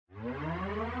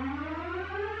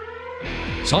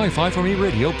Sci-Fi for Me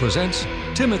Radio presents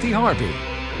Timothy Harvey,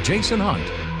 Jason Hunt.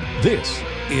 This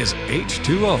is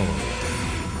H2O.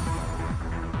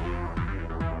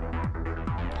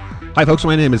 Hi, folks.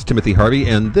 My name is Timothy Harvey,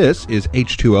 and this is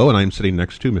H2O, and I'm sitting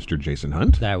next to Mr. Jason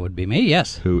Hunt. That would be me,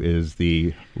 yes. Who is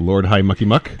the Lord High Mucky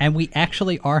Muck. And we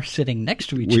actually are sitting next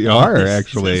to each other. We are,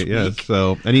 actually, yes. Week.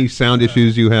 So any sound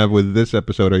issues you have with this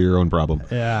episode are your own problem.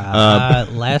 Yeah.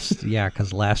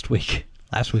 Because last week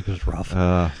was rough.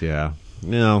 Yeah.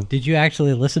 No. Did you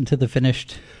actually listen to the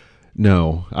finished?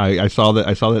 No. I saw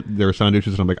that there were sound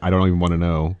issues, and I'm like, I don't even want to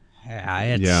know.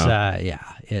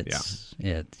 Yeah.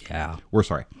 We're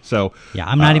sorry. So yeah,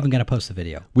 I'm not even going to post the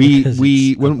video. When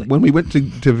we went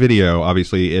to video,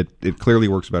 obviously it clearly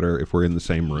works better if we're in the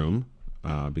same room,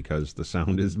 because the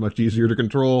sound is much easier to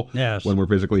control when we're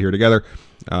physically here together.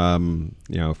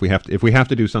 If we have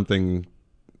to do something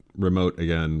remote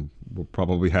again, we'll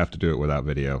probably have to do it without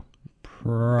video.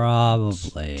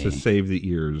 Probably to save the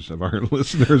ears of our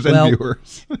listeners and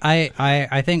viewers.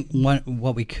 I think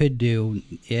what we could do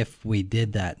if we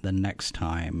did that the next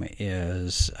time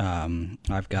is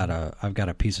I've got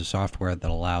a piece of software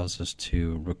that allows us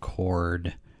to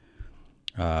record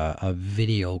a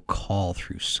video call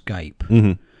through Skype.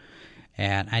 Mm-hmm.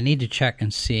 And I need to check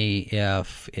and see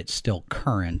if it's still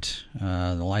current.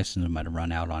 The license might have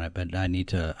run out on it, but I need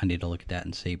to look at that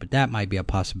and see. But that might be a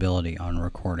possibility on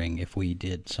recording if we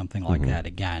did something like that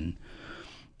again,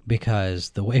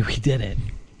 because the way we did it,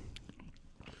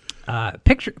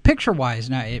 picture wise,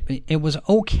 now it was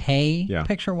okay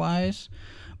picture wise,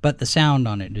 but the sound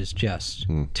on it is just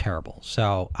terrible.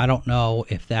 So I don't know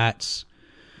if that's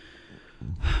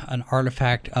an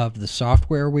artifact of the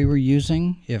software we were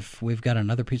using, if we've got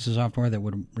another piece of software that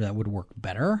would work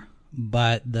better.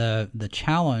 But the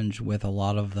challenge with a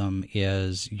lot of them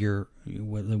is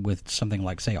with something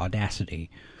like, say,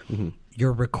 Audacity,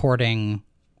 you're recording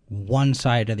one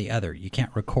side or the other. You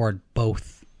can't record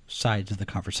both sides of the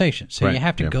conversation. So you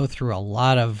have to go through a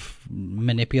lot of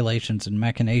manipulations and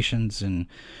machinations and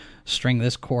string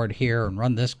this chord here and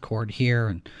run this chord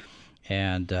here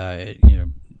and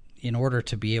in order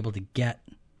to be able to get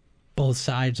both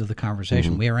sides of the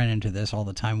conversation. We run into this all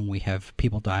the time when we have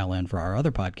people dial in for our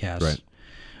other podcasts,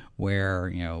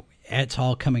 where it's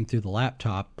all coming through the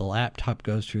laptop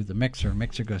goes through the mixer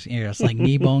goes, it's like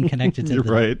knee bone connected to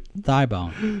the thigh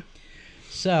bone.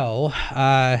 So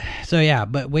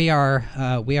but we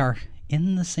are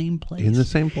in the same place.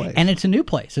 And it's a new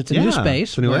place. It's a new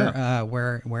space.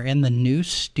 We're in the new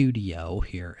studio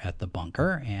here at the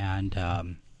Bunker,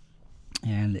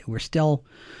 and we're still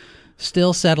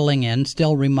settling in,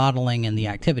 still remodeling in the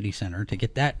activity center to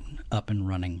get that up and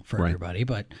running for everybody.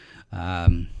 But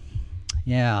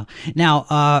Now,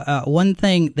 one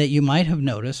thing that you might have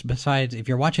noticed, besides if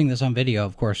you're watching this on video,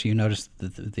 of course, you notice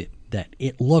that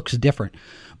it looks different.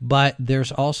 But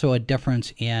there's also a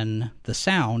difference in the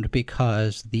sound,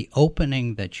 because the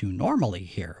opening that you normally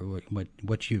hear,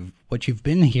 what you've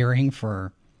been hearing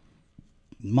for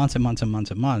months and months and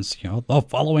months and months, the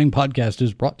following podcast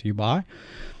is brought to you by,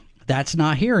 that's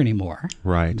not here anymore.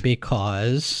 Right.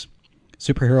 Because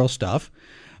Superhero Stuff,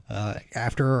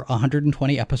 after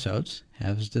 120 episodes,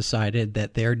 has decided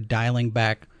that they're dialing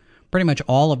back pretty much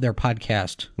all of their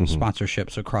podcast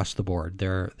sponsorships across the board.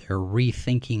 They're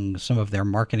rethinking some of their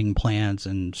marketing plans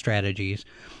and strategies.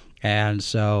 And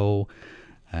so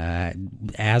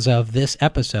as of this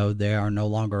episode, they are no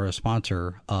longer a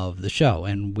sponsor of the show.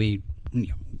 And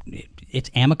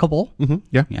it's amicable.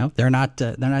 They're not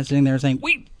sitting there saying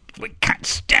we can't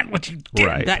stand what you did.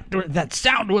 Right. That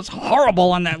sound was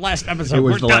horrible on that last episode. It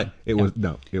was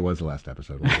the last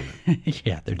episode, wasn't it?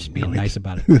 Yeah, they're just being nice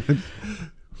about it.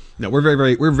 No, we're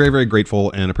very, very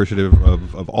grateful and appreciative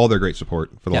of all their great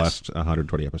support for the last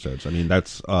 120 episodes. I mean,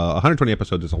 that's 120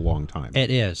 episodes is a long time.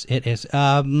 It is.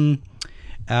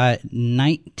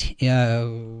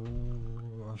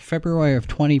 February of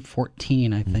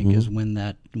 2014, I think, is when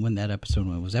that episode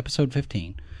was episode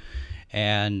 15,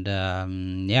 and it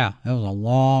was a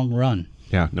long run.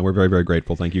 Yeah, no, we're very, very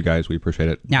grateful. Thank you guys. We appreciate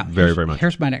it very, very much.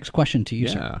 Here's my next question to you,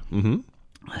 sir.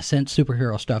 Since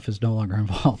Superhero Stuff is no longer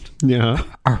involved,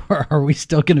 are we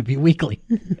still going to be weekly?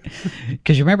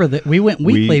 Because you remember that we went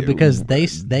weekly because they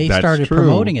started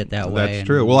promoting it that way. That's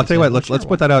true. Well, I'll tell you what. Let's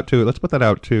put that out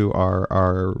to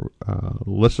our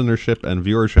listenership and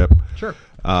viewership. Sure.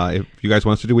 If you guys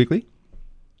want us to do weekly,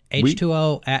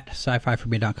 H2O at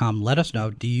sci-fi4me.com. Let us know.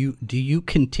 Do you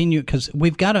continue? Because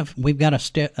we've got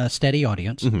a steady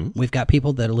audience. We've got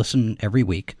people that listen every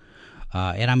week,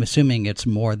 and I'm assuming it's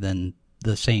more than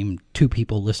the same two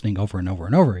people listening over and over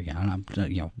and over again.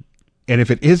 And if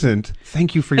it isn't,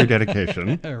 thank you for your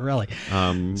dedication. Really.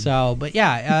 But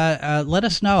yeah, let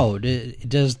us know.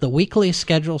 Does the weekly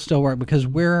schedule still work? Because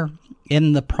we're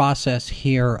in the process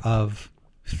here of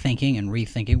thinking and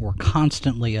rethinking. We're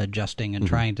constantly adjusting and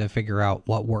trying to figure out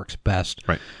what works best.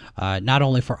 Right. Not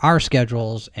only for our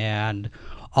schedules and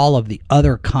all of the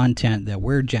other content that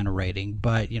we're generating,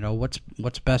 but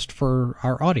what's best for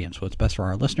our audience, what's best for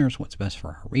our listeners, what's best for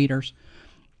our readers.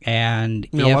 And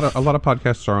a lot of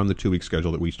podcasts are on the 2-week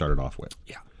schedule that we started off with.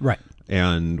 Yeah, right.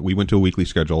 And we went to a weekly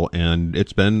schedule, and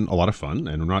it's been a lot of fun.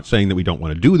 And I'm not saying that we don't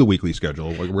want to do the weekly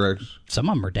schedule. Some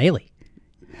of them are daily.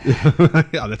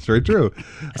 Yeah, that's very true.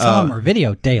 Some of them are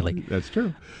video daily. That's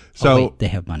true. So wait, they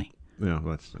have money. Yeah,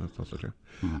 that's also true.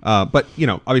 But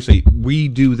obviously, we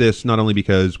do this not only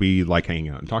because we like hanging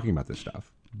out and talking about this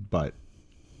stuff, but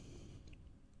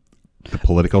the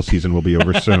political season will be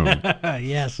over soon.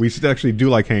 Yes. We actually do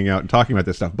like hanging out and talking about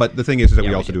this stuff. But the thing is that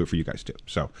we also do it for you guys too.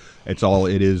 So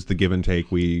it is the give and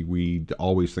take. We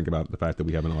always think about the fact that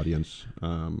we have an audience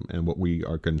and what we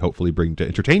can hopefully bring to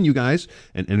entertain you guys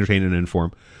and entertain and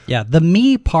inform. Yeah. The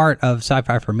me part of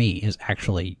Sci-Fi for Me is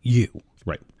actually you.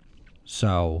 Right.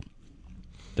 So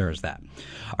there's that.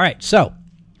 All right. So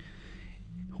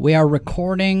we are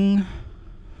recording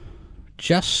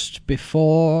just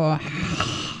before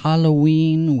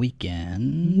Halloween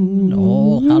weekend.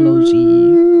 All Hallows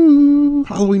Eve.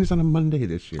 Halloween is on a Monday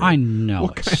this year. I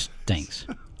know. It stinks.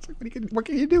 What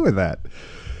can you do with that?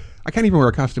 I can't even wear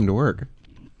a costume to work.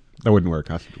 I wouldn't wear a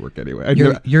costume to work anyway.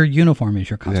 Your uniform is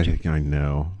your costume. I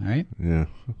know. All right? Yeah.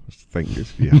 Thank you.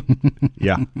 Yeah.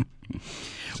 Yeah.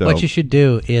 So, what you should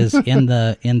do is in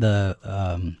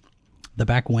the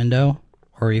back window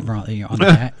or even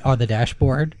on the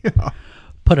dashboard,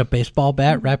 put a baseball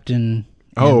bat wrapped in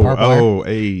barbed wire.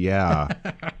 Yeah.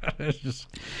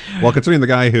 Well, considering the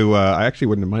guy who I actually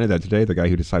wouldn't have minded that today, the guy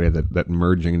who decided that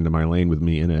merging into my lane with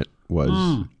me in it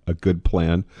was a good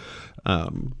plan,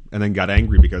 and then got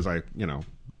angry because I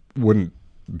wouldn't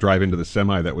drive into the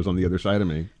semi that was on the other side of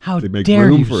me. How to make dare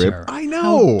room you, for sir? it. I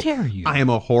know. How dare you? I am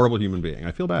a horrible human being.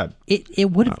 I feel bad.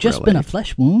 It would have just been a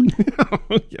flesh wound.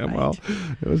 Yeah, right. Well,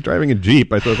 I was driving a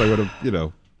Jeep. I thought I would have,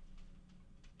 No,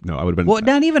 I would have been. Well,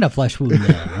 not even a flesh wound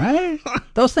there, right?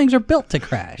 Those things are built to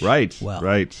crash. Right. Well,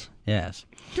 right. Yes.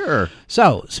 Sure.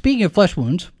 So, speaking of flesh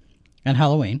wounds and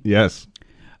Halloween. Yes.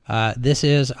 This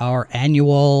is our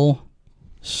annual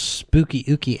Spooky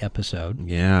Ookie episode.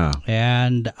 Yeah.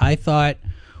 And I thought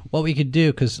what we could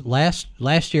do, because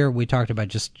last year we talked about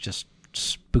just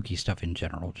spooky stuff in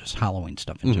general, just Halloween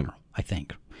stuff in general, I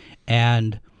think.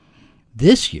 And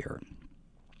this year,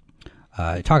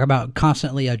 talk about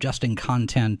constantly adjusting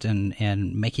content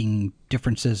and making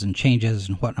differences and changes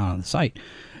and whatnot on the site.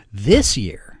 This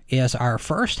year is our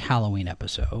first Halloween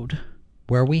episode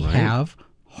where we have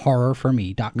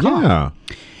horrorforme.com. Yeah.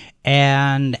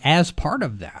 And as part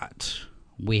of that,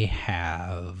 we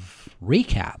have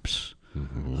recaps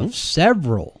of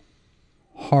several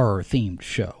horror-themed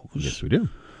shows. Yes, we do.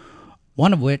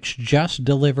 One of which just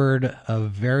delivered a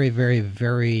very, very,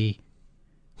 very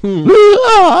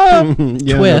yeah,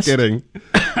 twist. No kidding.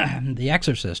 The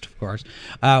Exorcist, of course.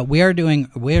 We're doing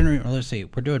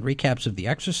recaps of The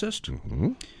Exorcist,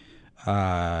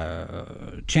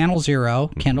 Channel Zero,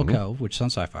 Candle Cove, which is on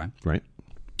Sci-Fi. Right.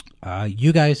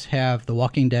 You guys have The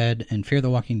Walking Dead and Fear the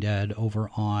Walking Dead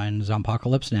over on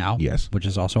Zompocalypse Now. Yes. Which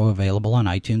is also available on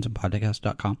iTunes and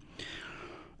podcast.com.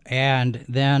 And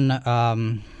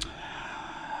then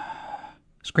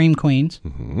Scream Queens.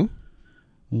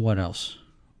 What else?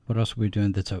 What else are we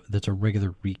doing that's a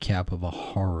regular recap of a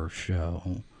horror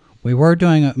show? We were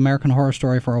doing American Horror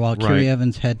Story for a while. Right. Kiri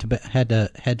Evans had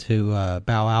to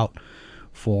bow out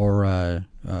for a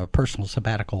personal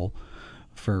sabbatical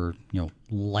for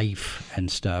life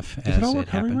and stuff. Is it all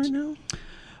recovering right now?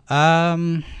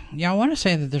 Yeah, I want to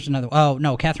say that there's another. Oh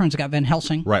no, Catherine's got Van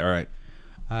Helsing. Right.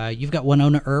 You've got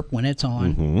Winona Earp when it's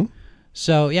on.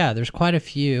 So yeah, there's quite a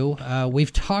few.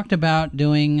 We've talked about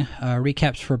doing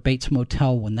recaps for Bates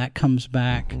Motel when that comes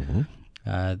back.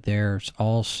 There's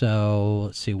also,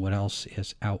 let's see what else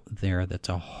is out there that's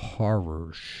a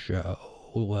horror show.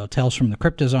 Well, Tales from the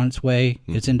Crypt is on its way.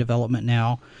 It's in development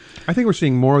now. I think we're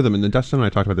seeing more of them. And Dustin and I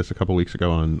talked about this a couple weeks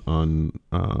ago on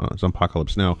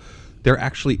Zompocalypse Now. There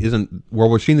actually isn't. Well,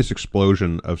 we're seeing this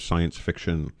explosion of science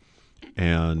fiction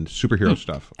and superhero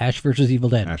stuff. Ash versus Evil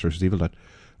Dead.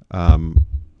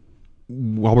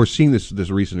 While we're seeing this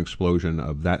recent explosion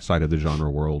of that side of the genre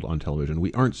world on television,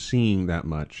 we aren't seeing that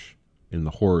much in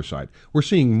the horror side. We're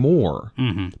seeing more,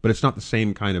 but it's not the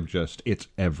same kind of just, it's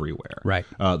everywhere. Right.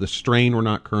 The Strain we're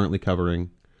not currently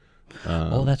covering.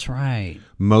 Oh, that's right.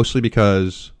 Mostly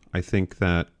because I think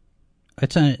that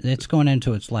It's going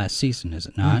into its last season, is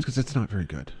it not? Because it's not very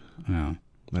good. No.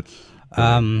 That's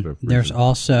there's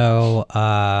also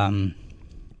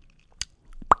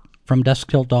From Dusk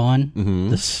Till Dawn,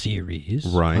 the series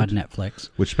on Netflix,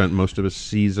 which spent most of a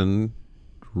season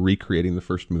recreating the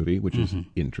first movie, which is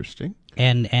interesting,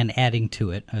 and adding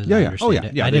to it. As I understand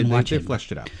it. Yeah. I didn't watch it. They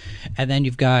fleshed it out. And then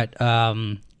you've got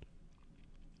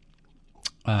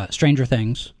Stranger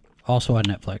Things, also on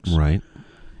Netflix, right?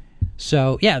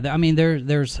 So yeah, I mean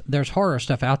there's horror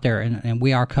stuff out there, and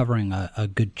we are covering a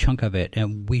good chunk of it,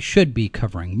 and we should be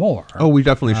covering more. Oh, we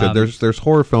definitely should. There's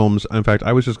horror films. In fact,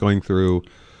 I was just going through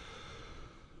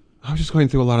a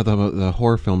lot of the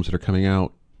horror films that are coming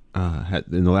out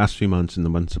in the last few months and the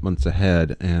months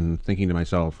ahead, and thinking to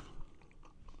myself,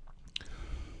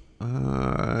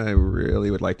 I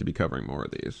really would like to be covering more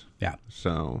of these. Yeah.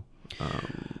 So.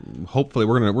 Hopefully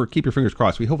we're keep your fingers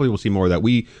crossed. Hopefully we'll see more of that.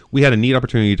 We had a neat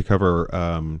opportunity to cover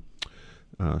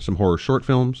some horror short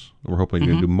films. We're hoping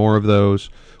to do more of those.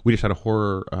 We just had a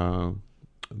horror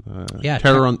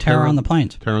Terror on the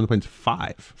Plains. Terror on the Plains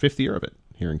 5th year of it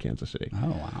here in Kansas City. Oh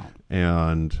wow.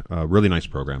 And a really nice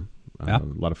program. A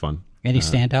lot of fun. Any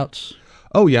standouts?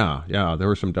 Oh yeah. There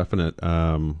were some definite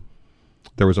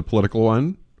there was a political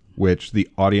one which the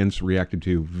audience reacted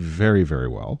to very, very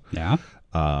well. Yeah.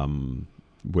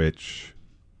 Which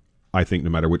I think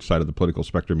no matter which side of the political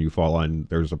spectrum you fall on,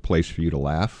 there's a place for you to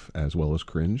laugh as well as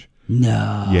cringe.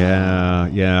 No.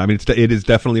 Yeah. I mean, it is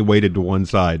definitely weighted to one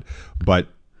side, but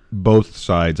both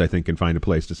sides, I think, can find a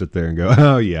place to sit there and go,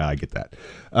 oh, yeah, I get that.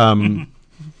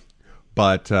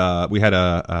 But we had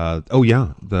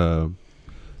the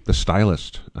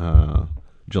stylist,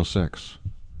 Jill Six.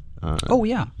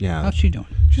 Yeah. How's she doing?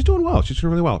 She's doing well. She's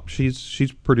doing really well.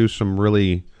 She's produced some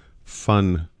really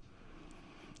fun,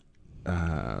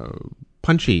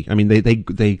 punchy. I mean, they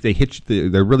hit.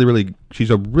 They're really. She's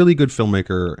a really good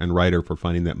filmmaker and writer for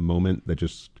finding that moment that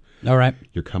just. All right.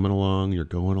 You're coming along. You're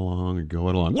going along. You're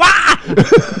going along. Wah!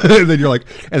 And then you're like,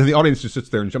 and then the audience just sits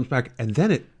there and jumps back, and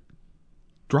then it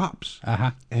drops,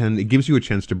 and it gives you a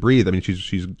chance to breathe. I mean,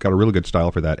 she's got a really good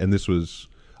style for that, and this was.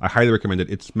 I highly recommend it.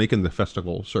 It's making the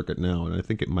festival circuit now, and I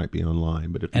think it might be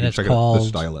online. But if you check called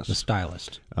it out, The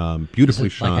Stylist. Beautifully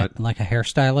shot, like a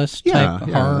hairstylist type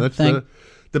horror that's thing.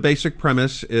 The basic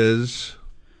premise is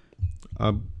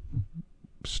a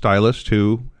stylist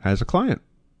who has a client,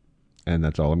 and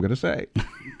that's all I'm going to say.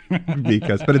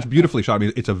 But it's beautifully shot. I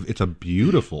mean, it's a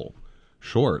beautiful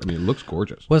short. I mean, it looks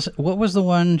gorgeous. What was the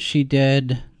one she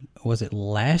did? Was it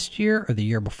last year or the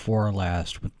year before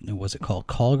last? Was it called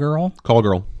Call Girl? Call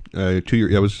Girl. 2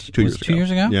 years. It was 2 years ago. 2 years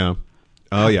ago? Yeah.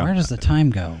 Oh, yeah. Where does the time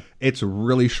go? It's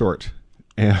really short,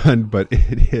 but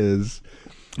it is.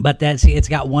 But it's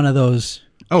got one of those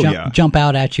jump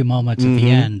out at you moments at the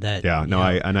end.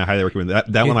 I highly recommend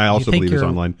that. That one I also believe is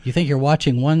online. You think you're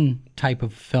watching one type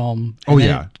of film, and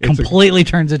it completely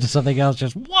turns into something else.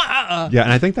 Just wow. Yeah,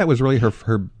 and I think that was really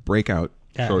her breakout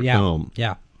short film.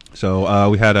 Yeah. So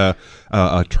we had a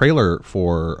trailer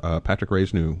for Patrick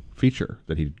Ray's new feature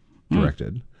that he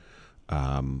directed,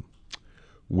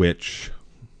 which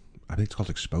I think it's called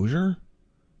Exposure.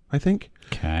 I think.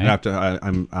 Okay.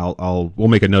 We'll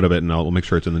make a note of it, and we'll make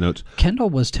sure it's in the notes. Kendall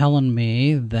was telling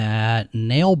me that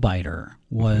Nailbiter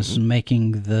was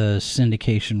making the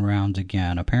syndication rounds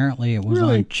again. Apparently, it was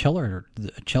on Chiller,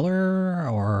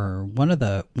 or one of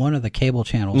the cable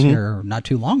channels here not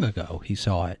too long ago. He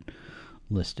saw it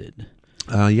listed.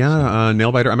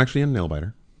 Nailbiter. I'm actually in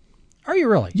Nailbiter. Are you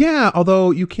really? Yeah,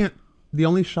 although you can't. The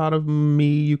only shot of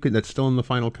me that's still in the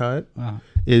final cut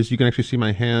is you can actually see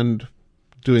my hand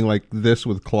doing like this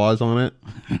with claws on it.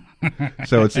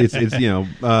 So it's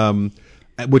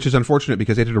which is unfortunate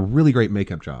because they did a really great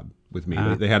makeup job with me.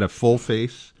 They had a full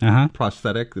face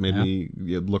prosthetic that made me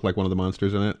look like one of the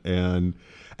monsters in it, and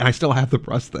I still have the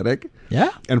prosthetic. Yeah.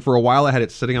 And for a while I had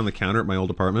it sitting on the counter at my old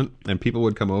apartment, and people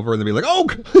would come over and they'd be like, "Oh,"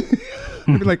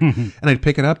 I'd be like, and I'd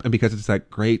pick it up, and because it's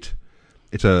that great,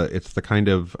 it's the kind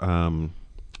of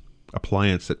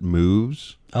appliance that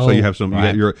moves. So you have some.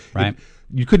 Right.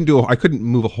 I couldn't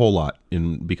move a whole lot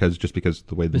because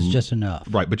the way it's just enough.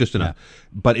 Right, but just enough.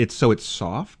 But it's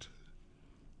soft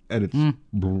and it's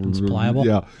pliable.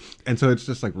 Yeah. And so it's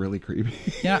just like really creepy.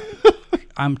 Yeah.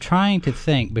 I'm trying to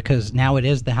think because now it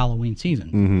is the Halloween season.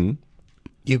 Mm-hmm.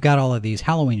 You've got all of these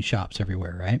Halloween shops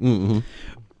everywhere, right? Mm-hmm.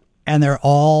 And they're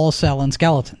all selling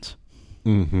skeletons.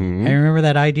 Mm-hmm. I remember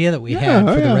that idea that we had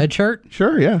for the red shirt.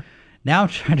 Sure, yeah. Now I'm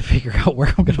trying to figure out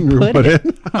where I'm going to put it.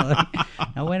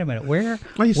 Now wait a minute, where?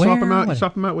 Well, you swap them out. You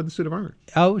swap them out with the suit of armor.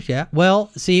 Oh yeah. Well,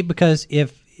 see, because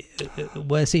if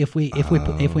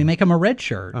we make them a red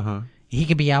shirt, he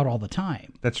could be out all the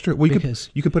time. That's true. Well, you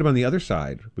could put him on the other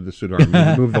side with the suit arm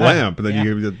and move the lamp, and then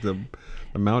you give the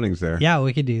mountings there. Yeah,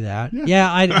 we could do that.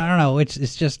 Yeah, I don't know.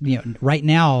 It's just right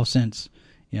now, since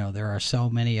there are so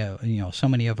many of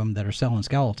them that are selling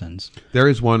skeletons. There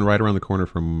is one right around the corner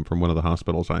from one of the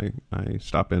hospitals I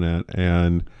stop in at,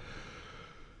 and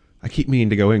I keep meaning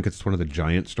to go in because it's one of the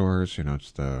giant stores.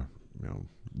 It's the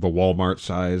Walmart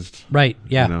sized. Right.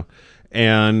 Yeah.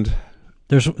 And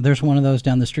there's one of those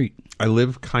down the street. I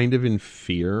live kind of in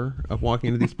fear of walking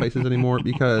into these places anymore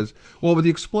because, with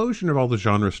the explosion of all the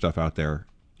genre stuff out there,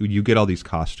 you get all these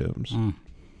costumes,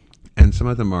 and some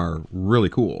of them are really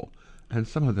cool, and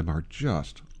some of them are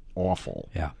just awful.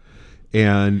 Yeah.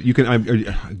 And you can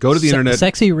go to the internet.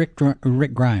 Sexy Rick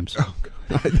Grimes. Oh,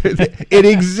 God. It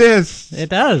exists. It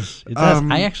does. It does.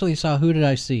 I actually saw. Who did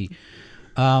I see?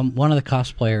 One of the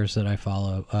cosplayers that I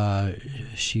follow.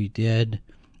 She did.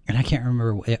 And I can't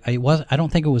remember. I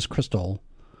don't think it was Crystal.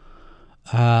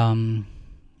 Might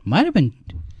have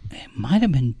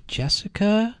been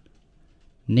Jessica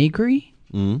Negri,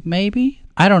 maybe.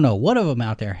 I don't know. One of them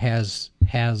out there has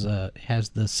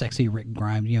the sexy Rick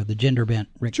Grimes, the gender bent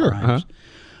Rick Grimes.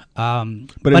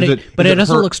 But it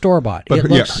doesn't look store bought.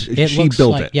 She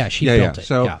built it. Yeah, she built it.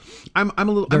 So I'm a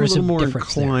little more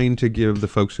inclined to give the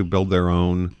folks who build their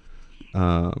own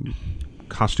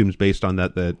costumes based on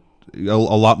that a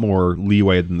lot more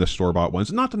leeway than the store-bought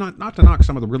ones. Not to knock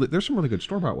some of the there's some really good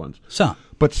store-bought ones.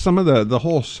 But some of the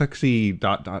whole sexy ...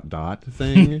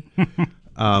 thing.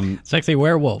 Sexy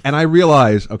werewolf. And I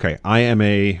realize, okay, I am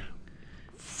a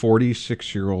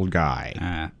 46-year-old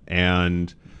guy,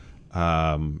 and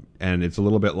it's a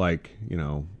little bit like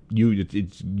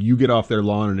you get off their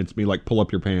lawn and it's me like pull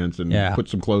up your pants and put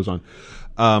some clothes on.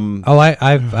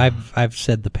 I've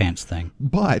said the pants thing,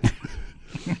 but.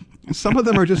 Some of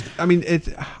them are just. I mean,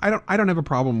 I don't have a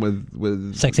problem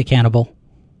with sexy cannibal.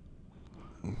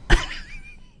 I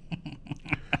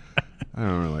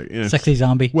don't know, like sexy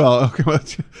zombie. Well, okay. I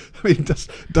mean,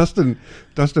 Dustin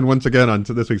once again on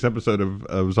to this week's episode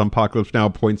of Zompocalypse Now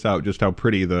points out just how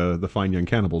pretty the fine young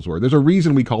cannibals were. There's a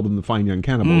reason we call them the fine young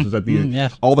cannibals. Is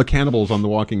that all the cannibals on The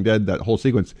Walking Dead, that whole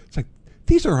sequence? It's like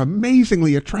these are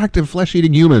amazingly attractive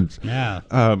flesh-eating humans. Yeah.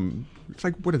 It's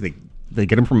like, what are they? They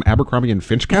get them from Abercrombie and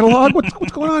Finch catalog? What's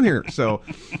going on here? So,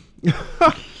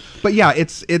 but yeah,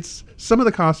 it's some of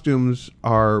the costumes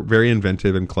are very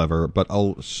inventive and clever, but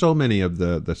so many of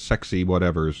the sexy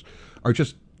whatevers are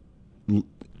just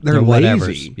they're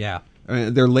lazy. Yeah,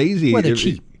 they're lazy. Well, they're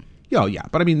cheap. Yeah.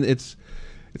 But I mean, it's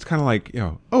kind of like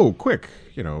oh, quick,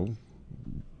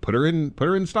 put her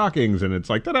in stockings, and it's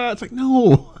like ta-da. It's like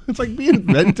no, it's like be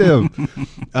inventive.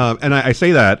 And I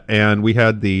say that, and we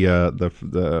had we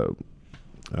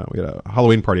had a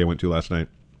Halloween party I went to last night,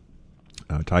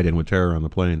 tied in with Terror on the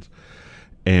Plains,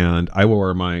 and I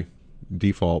wore my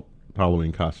default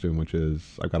Halloween costume, which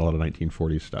is I've got a lot of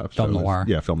 1940s stuff. Film noir.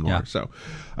 Film noir. Yeah. So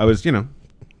I was,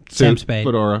 Sam Spade,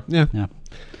 fedora. Yeah.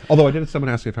 Although I did have someone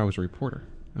ask me if I was a reporter.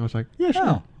 I was like, yeah, sure.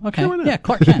 Oh, okay. Sure, yeah,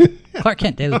 Clark Kent. Clark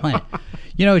Kent, Daily Planet.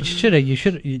 You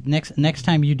should next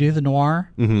time you do the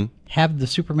noir, have the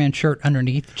Superman shirt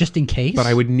underneath just in case. But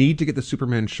I would need to get the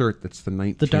Superman shirt that's the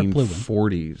 1940s. The dark blue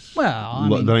one.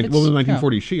 Well, the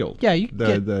 1940s Shield. Yeah, you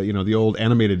the old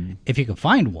animated. If you can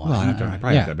find one. Well, I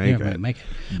probably have to make it.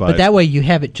 But that way you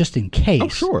have it just in case. Oh,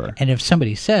 sure. And if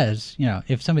somebody says, are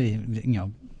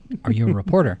you a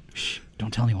reporter? Shh,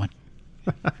 don't tell anyone.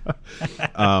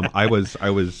 I was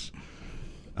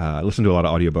listening to a lot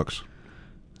of audiobooks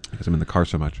because I'm in the car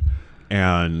so much,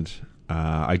 and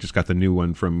I just got the new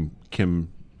one from Kim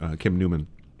Newman,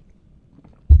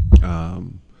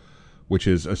 which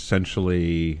is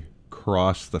essentially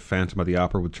cross the Phantom of the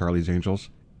Opera with Charlie's Angels,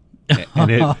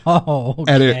 and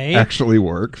it actually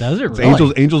works. Does it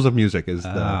really? Angels of Music is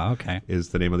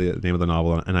the name of the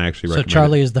novel, and I actually recommend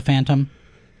Charlie is the Phantom.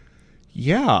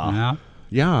 Yeah.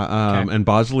 And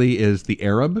Bosley is the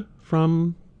Arab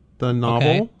from the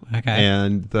novel. Okay.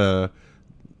 And the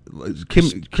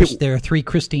there are three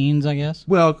Christines, I guess.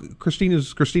 Well, Christine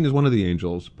is one of the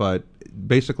angels, but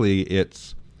basically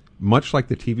it's much like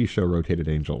the TV show Rotated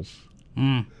Angels.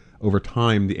 Over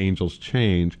time, the angels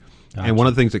change. Gotcha. And one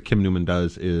of the things that Kim Newman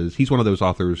does is he's one of those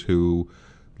authors who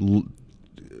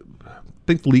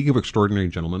think League of Extraordinary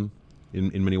Gentlemen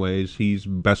in many ways. He's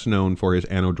best known for his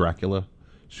Anno Dracula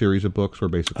series of books where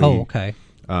basically...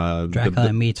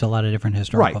 Dracula meets a lot of different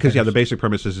historical Right, because the basic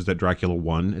premise is that Dracula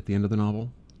won at the end of the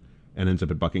novel and ends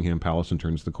up at Buckingham Palace and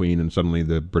turns the queen, and suddenly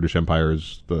the British Empire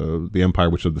is the empire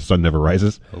which the sun never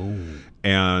rises. Oh.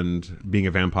 And being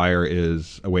a vampire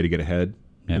is a way to get ahead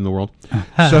in the world.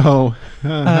 So,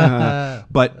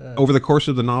 but over the course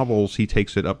of the novels, he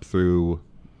takes it up through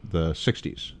the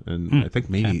 60s, and I think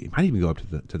maybe it might even go up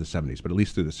to the 70s, but at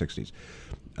least through the 60s.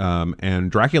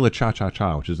 And Dracula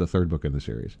Cha-Cha-Cha, which is the third book in the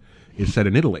series, is set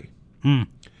in Italy.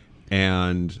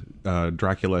 And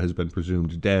Dracula has been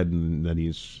presumed dead, and then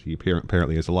he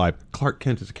apparently is alive. Clark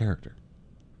Kent is a character.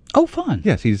 Oh, fun!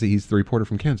 Yes, he's the reporter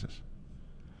from Kansas.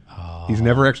 Oh. He's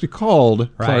never actually called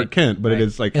Clark Kent, but it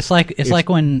is like it's like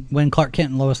when Clark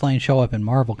Kent and Lois Lane show up in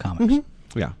Marvel comics.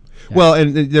 Yeah. Well,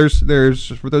 and there's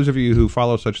for those of you who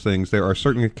follow such things, there are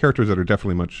certain characters that are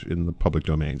definitely much in the public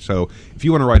domain. So if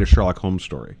you want to write a Sherlock Holmes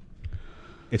story,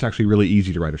 it's actually really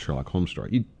easy to write a Sherlock Holmes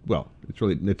story.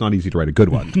 It's not easy to write a good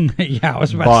one. Yeah, I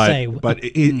was about to say. But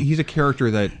he's a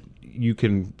character that you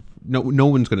can no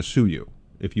one's going to sue you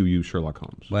if you use Sherlock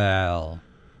Holmes. Well,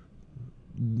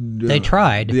 they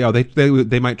tried. Yeah,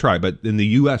 they might try, but in the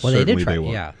U.S. certainly they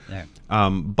will. Yeah.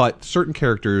 But certain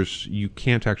characters you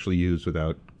can't actually use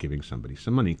without giving somebody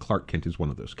some money. Clark Kent is one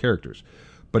of those characters.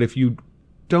 But if you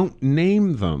don't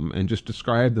name them and just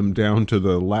describe them down to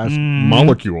the last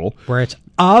molecule, where it's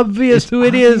obvious who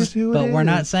it is, but we're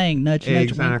not saying nudge,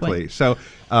 exactly. Wink, wink. So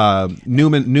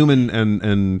Newman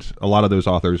and a lot of those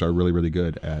authors are really, really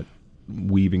good at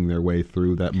weaving their way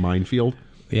through that minefield.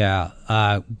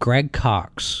 Yeah, Greg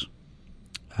Cox.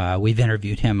 We've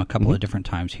interviewed him a couple of different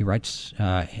times. He writes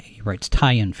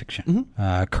tie-in fiction.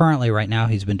 Currently, right now,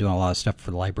 he's been doing a lot of stuff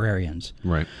for the librarians.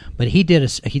 Right. But he did a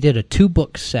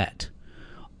 2-book set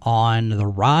on the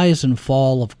rise and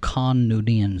fall of Khan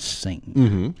Noonien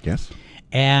Singh. Yes.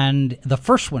 And the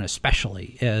first one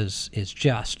especially is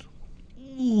just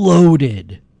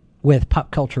loaded with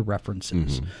pop culture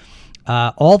references.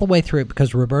 All the way through it,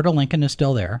 because Roberta Lincoln is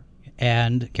still there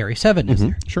and Gary Seven is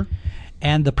there. Sure.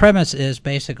 And the premise is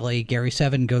basically Gary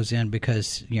Seven goes in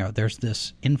because, there's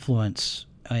this influence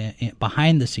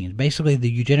behind the scenes. Basically,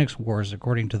 the eugenics wars,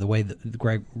 according to the way that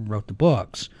Greg wrote the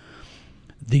books,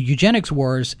 the eugenics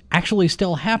wars actually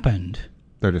still happened.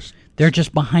 They're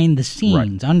just behind the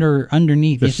scenes,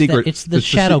 underneath. It's the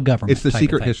shadow government. It's the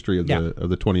secret history of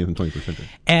the 20th and 21st century.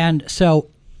 And so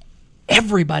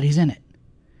everybody's in it.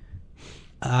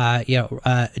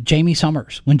 Jamie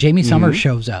Summers. When Jamie Summers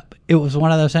shows up, it was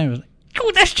one of those things. It was like,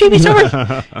 oh, that's Jamie Summers,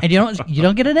 and you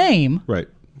don't get a name, right?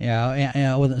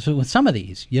 With some of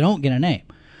these, you don't get a name.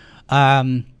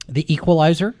 The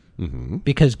Equalizer,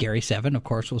 because Gary Seven, of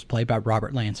course, was played by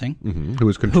Robert Lansing, who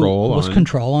was Control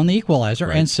on the Equalizer,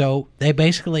 right. And so they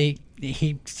basically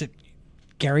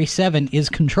Gary Seven is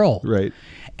Control, right?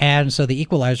 And so the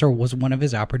Equalizer was one of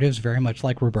his operatives, very much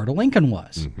like Roberta Lincoln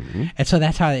was. And so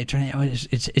that's how they turn it.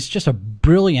 It's just a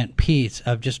brilliant piece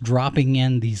of just dropping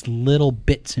in these little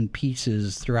bits and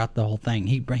pieces throughout the whole thing.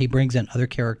 He brings in other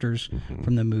characters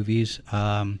from the movies.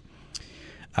 The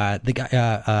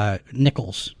guy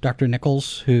Nichols, Dr.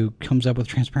 Nichols, who comes up with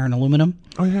transparent aluminum.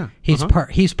 Oh yeah,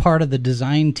 he's part of the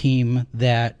design team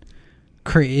that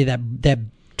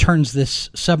turns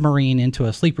this submarine into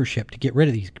a sleeper ship to get rid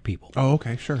of these people. Oh,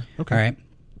 okay, sure. Okay. All right.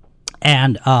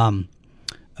 And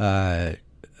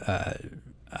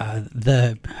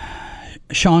the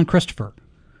Sean Christopher.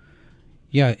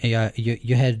 Yeah,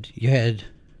 you had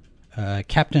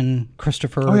Captain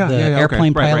Christopher,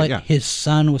 airplane pilot. Right. His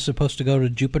son was supposed to go to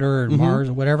Jupiter and Mars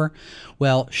or whatever.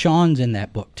 Well, Sean's in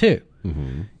that book too,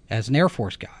 as an Air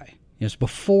Force guy. It's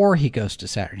before he goes to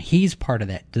Saturn. He's part of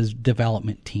that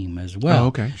development team as well. Oh,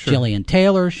 okay, sure. Gillian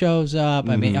Taylor shows up.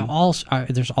 I mean,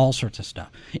 there's all sorts of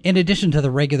stuff. In addition to the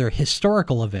regular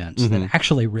historical events that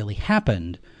actually really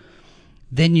happened,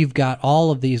 then you've got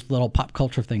all of these little pop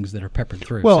culture things that are peppered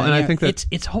through. Well, and I think that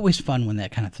it's always fun when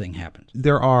that kind of thing happens.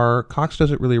 Cox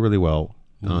does it really, really well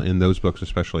in those books,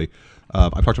 especially.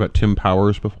 I've talked about Tim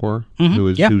Powers before,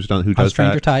 who does on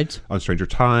Stranger that. Tides. On Stranger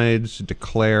Tides,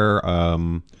 Declare.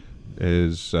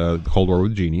 Is the Cold War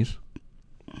with Genies,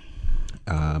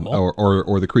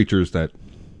 or the creatures that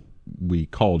we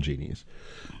call genies.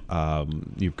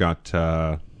 You've got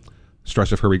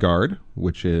Stress of Her Regard,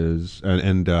 which is,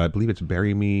 and I believe it's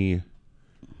Bury Me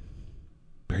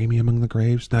Among the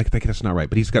Graves. No, I think that's not right.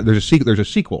 But there's a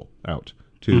sequel out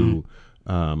to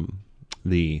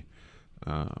the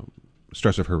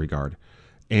Stress of Her Regard,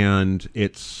 and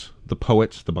it's the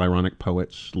poets, the Byronic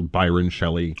poets, Byron,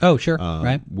 Shelley. Oh, sure,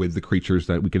 right. With the creatures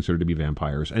that we consider to be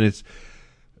vampires. And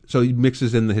so he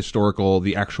mixes in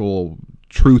the actual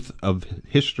truth of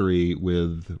history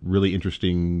with really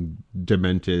interesting,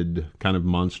 demented, kind of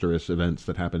monstrous events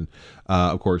that happen.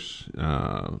 Of course,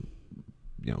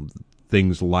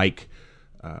 things like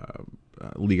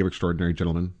League of Extraordinary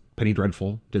Gentlemen. Penny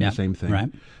Dreadful did the same thing.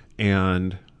 Right.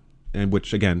 And and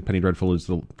which, again, Penny Dreadful is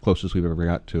the closest we've ever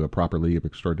got to a proper League of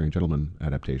Extraordinary Gentlemen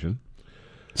adaptation.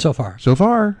 So far,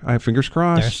 I have fingers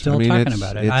crossed. They're still talking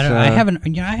about it. I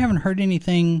haven't heard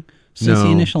anything since the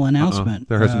initial announcement.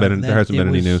 There hasn't been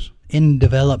any news in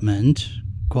development,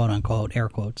 quote unquote, air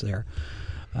quotes there.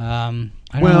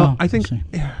 I think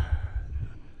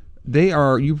they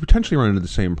are. You potentially run into the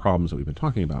same problems that we've been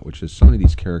talking about, which is some of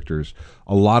these characters.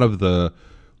 A lot of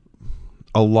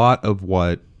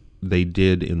what they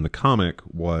did in the comic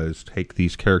was take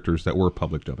these characters that were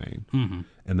public domain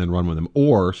and then run with them,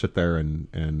 or sit there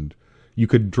and you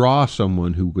could draw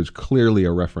someone who was clearly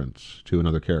a reference to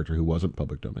another character who wasn't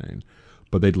public domain,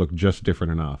 but they'd look just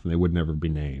different enough and they would never be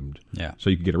named. Yeah. So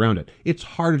you could get around it. It's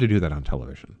harder to do that on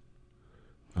television.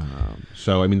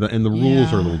 So, I mean, the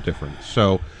rules are a little different.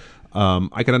 So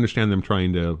I can understand them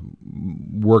trying to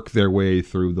work their way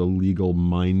through the legal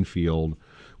minefield.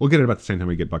 We'll get it about the same time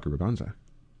we get Buckaroo Banzai.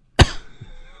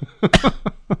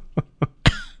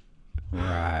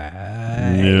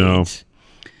 Right. Yeah.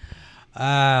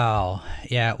 Oh,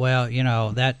 yeah. Well,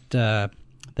 that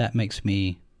makes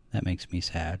me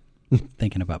sad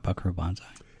thinking about Buckaroo Banzai.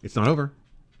 It's not over.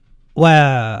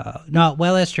 Well, no.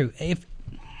 Well, that's true.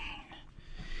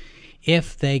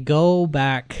 If they go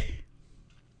back,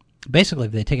 basically,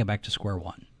 if they take it back to square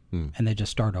one and they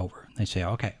just start over, they say,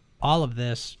 okay, all of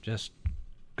this just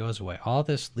goes away. All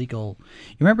this legal.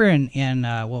 You remember in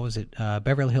what was it?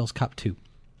 Beverly Hills Cop 2.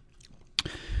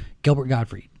 Gilbert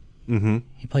Gottfried. Mm-hmm.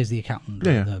 He plays the accountant.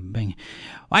 Yeah.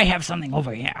 I have something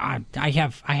over here. I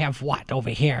have what over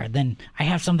here? Then I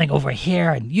have something over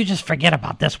here, and you just forget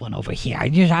about this one over here.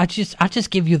 I'll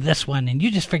just give you this one, and you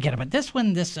just forget about this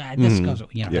one. This goes.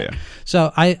 Yeah.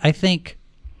 So I think.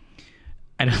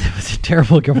 I know that was a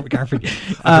terrible Gilbert Gottfried.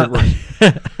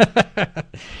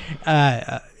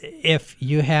 If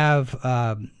you have,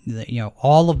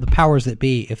 all of the powers that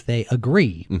be, if they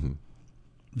agree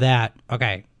that,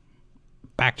 okay,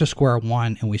 back to square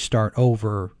one and we start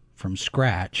over from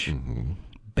scratch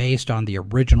based on the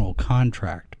original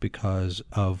contract because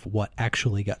of what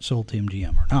actually got sold to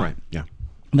MGM or not. Right, yeah.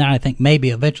 Then I think maybe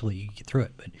eventually you get through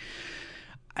it. But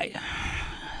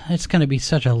it's going to be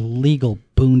such a legal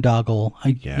boondoggle.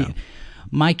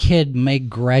 My kid may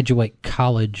graduate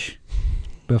college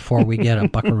before we get a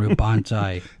Buckaroo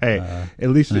Banzai. Hey, at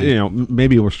least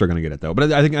maybe we're still going to get it though.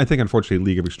 But I think unfortunately,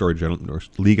 League of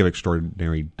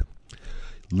Extraordinary.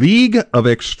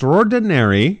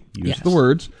 Use the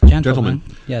words, gentlemen.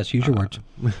 Yes, use your words.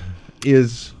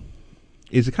 Is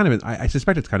it kind of? I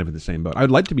suspect it's kind of in the same boat.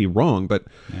 I'd like to be wrong, but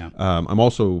I'm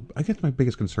also. I guess my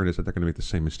biggest concern is that they're going to make the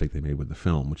same mistake they made with the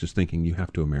film, which is thinking you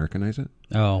have to Americanize it.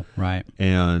 Oh, right.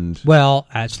 And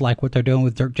that's like what they're doing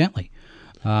with Dirk Gently.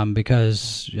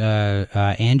 Because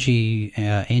Angie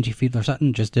Fiedler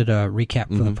Sutton just did a recap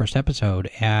for the first episode,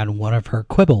 and one of her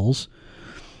quibbles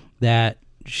that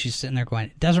she's sitting there going,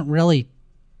 it doesn't really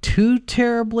too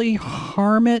terribly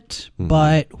harm it,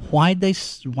 but why'd they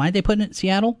put it in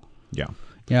Seattle? Yeah,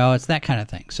 it's that kind of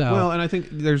thing. So and I think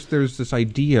there's this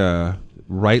idea,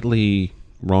 rightly,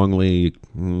 wrongly,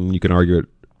 you can argue it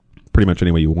pretty much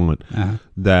any way you want,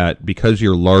 that because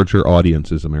your larger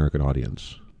audience is American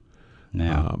audience.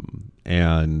 Yeah.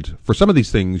 And for some of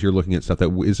these things, you're looking at stuff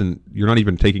that you're not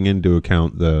even taking into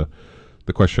account the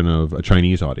question of a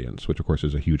Chinese audience, which of course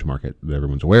is a huge market that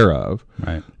everyone's aware of.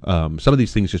 Right. Some of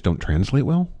these things just don't translate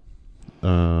well.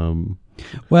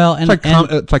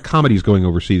 It's like comedies going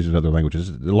overseas in other languages.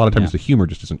 A lot of times the humor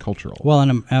just isn't cultural. Well,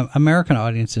 and American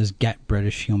audiences get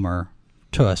British humor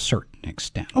to a certain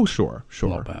extent. Oh, sure.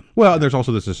 Well, there's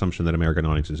also this assumption that American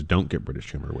audiences don't get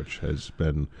British humor, which has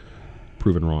been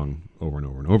proven wrong over and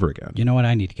over and over again. You know what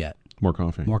I need to get? More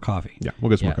coffee. More coffee. Yeah, we'll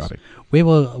get some more coffee. We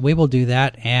will do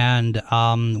that, and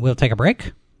we'll take a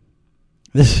break.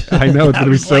 I know, it's going to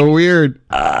be so weird.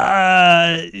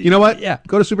 You know what? Yeah.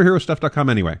 Go to superherostuff.com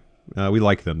anyway. We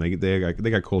like them. They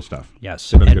got cool stuff.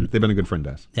 Yes. They've been a good friend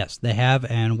to us. Yes, they have,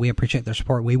 and we appreciate their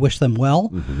support. We wish them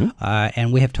well,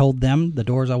 and we have told them the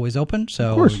door is always open.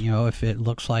 So, if it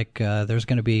looks like there's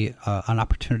going to be an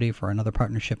opportunity for another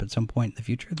partnership at some point in the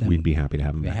future, then we'd be happy to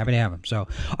have them. Happy to have them. So,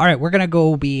 all right, we're going to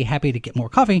go be happy to get more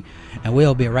coffee, and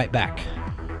we'll be right back.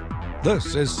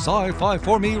 This is Sci-Fi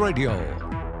for Me Radio.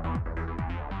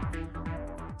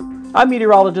 I'm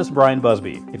meteorologist Brian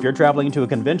Busby. If you're traveling to a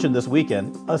convention this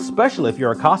weekend, especially if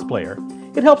you're a cosplayer,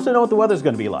 it helps to know what the weather's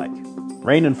going to be like.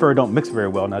 Rain and fur don't mix very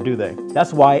well now, do they?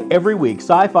 That's why every week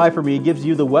Sci-Fi for Me gives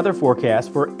you the weather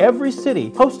forecast for every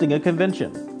city hosting a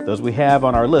convention. those we have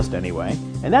on our list anyway,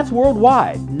 and that's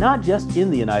worldwide, not just in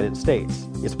the United States.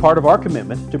 It's part of our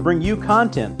commitment to bring you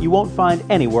content you won't find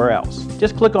anywhere else.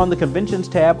 Just click on the Conventions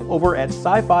tab over at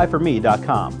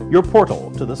sci-fi4me.com, your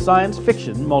portal to the science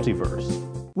fiction multiverse.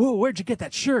 Whoa, where'd you get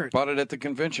that shirt? Bought it at the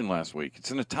convention last week.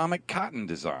 It's an Atomic Cotton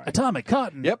design. Atomic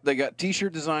Cotton? Yep, they got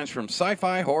t-shirt designs from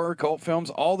sci-fi, horror, cult films.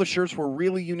 All the shirts were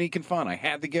really unique and fun. I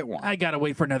had to get one. I gotta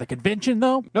wait for another convention,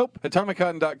 though? Nope,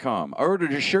 AtomicCotton.com. I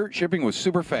ordered a shirt. Shipping was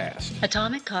super fast.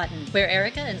 Atomic Cotton, where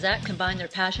Erica and Zach combine their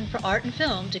passion for art and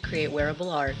film to create wearable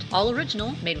art. All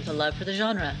original, made with a love for the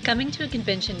genre. Coming to a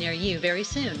convention near you very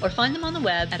soon, or find them on the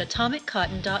web at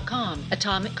AtomicCotton.com.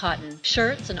 Atomic Cotton,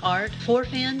 shirts and art for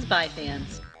fans by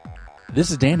fans. This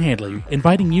is Dan Handley,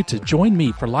 inviting you to join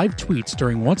me for live tweets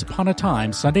during Once Upon a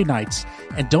Time Sunday nights,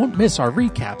 and don't miss our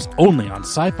recaps only on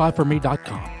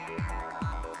sci-fi4me.com.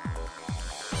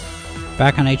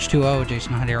 Back on H2O,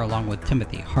 Jason Hunt here along with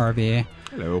Timothy Harvey.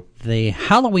 Hello. The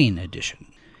Halloween edition.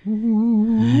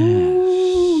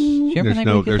 Yes.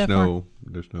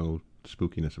 There's no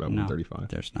spookiness about 135.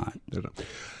 There's not.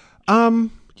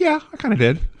 Yeah, I kind of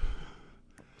did.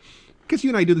 Because you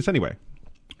and I do this anyway.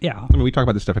 Yeah. I mean, we talk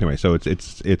about this stuff anyway, so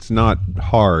it's not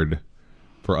hard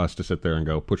for us to sit there and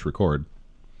go push record.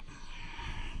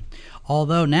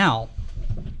 Although now,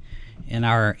 in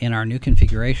our new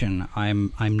configuration,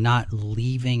 I'm not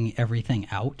leaving everything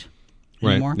out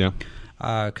anymore. Right.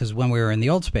 Yeah. Because when we were in the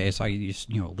old space, I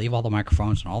used leave all the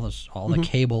microphones and all the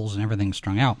cables and everything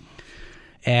strung out,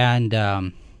 and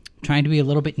trying to be a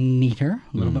little bit neater,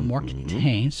 a little bit more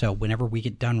contained. So whenever we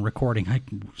get done recording, I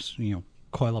can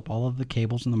coil up all of the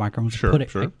cables and the microphones.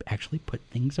 I actually put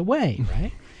things away.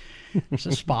 Right. There's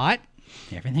a spot.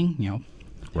 Everything.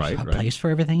 There's a place for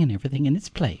everything and everything in its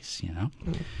place.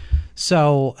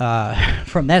 So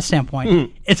from that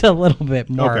standpoint, it's a little bit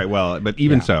more. Okay, well, but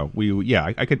even so,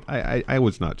 I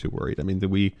was not too worried. I mean,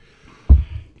 we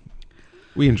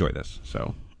enjoy this,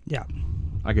 so yeah,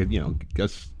 I could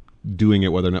guess doing it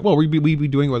whether or not. Well, we'd be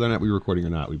doing whether or not we were recording or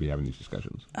not. We'd be having these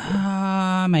discussions.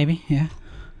 Maybe, yeah.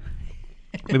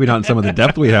 Maybe not in some of the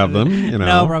depth we have them.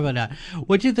 No, probably not.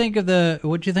 What'd you think of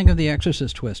the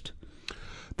Exorcist twist?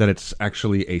 That it's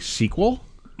actually a sequel.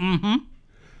 Mm-hmm.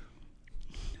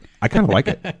 I kind of like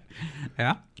it.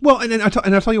 Yeah. Well, and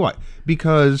I'll tell you why.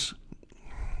 Because,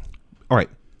 all right,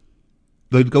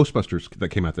 the Ghostbusters that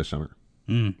came out this summer.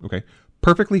 Okay,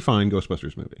 perfectly fine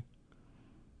Ghostbusters movie.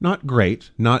 Not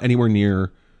great. Not anywhere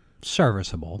near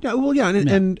serviceable. Yeah. Well, yeah,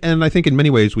 and I think in many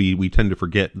ways we tend to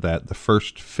forget that the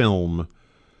first film.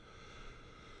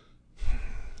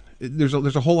 There's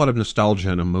a whole lot of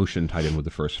nostalgia and emotion tied in with the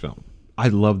first film. I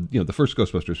loved the first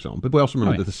Ghostbusters film, but we also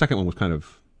remember that the second one was kind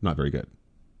of not very good.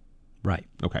 Right.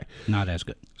 Okay. Not as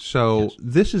good. So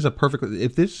this is a perfect.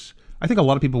 I think a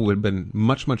lot of people would have been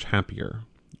much, much happier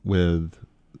with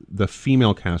the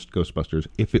female cast Ghostbusters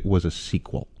if it was a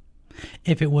sequel.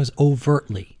 If it was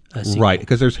overtly a sequel. Right,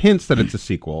 because there's hints that it's a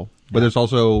sequel, but there's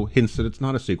also hints that it's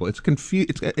not a sequel. It's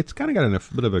confused. It's kind of got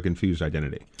a bit of a confused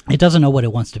identity. It doesn't know what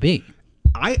it wants to be.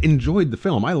 I enjoyed the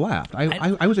film. I laughed.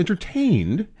 I was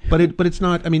entertained, but it's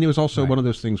not. I mean, it was also one of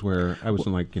those things where I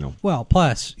wasn't Well,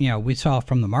 plus, we saw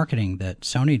from the marketing that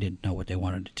Sony didn't know what they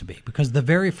wanted it to be because the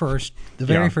very first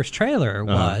trailer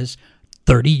was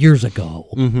 30 years ago.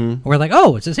 Mm-hmm. We're like,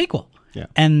 oh, it's a sequel. Yeah.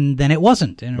 And then it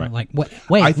wasn't, and we're like, what?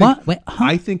 Wait, what? Wait, huh?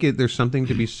 I think there's something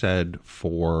to be said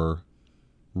for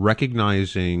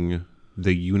recognizing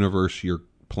the universe you're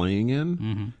playing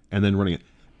in and then running it.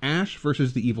 Ash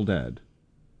versus the Evil Dead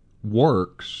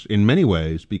works in many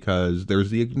ways because there's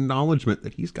the acknowledgement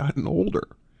that he's gotten older.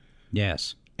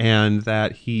 Yes. And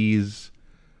that he's,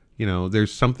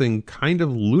 there's something kind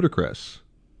of ludicrous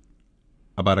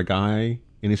about a guy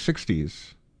in his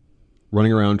 60s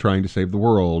running around trying to save the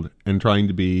world and trying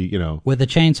to be, with a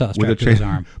chainsaw strapped to his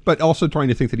arm. But also trying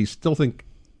to think that he's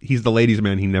the ladies'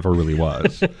 man he never really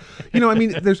was.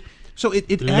 There's... So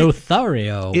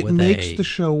Lothario. It makes the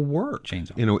show work,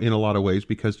 chainsaw. In a lot of ways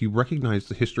because you recognize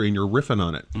the history and you're riffing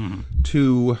on it.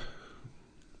 Mm-hmm.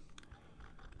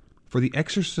 For The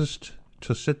Exorcist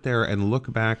to sit there and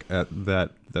look back at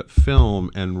that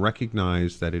film and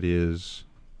recognize that it is,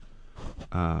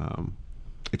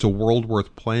 it's a world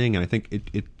worth playing, and I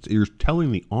think you're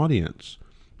telling the audience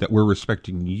that we're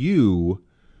respecting you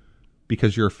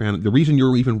because you're a fan. The reason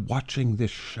you're even watching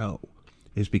this show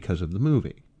is because of the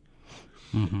movie.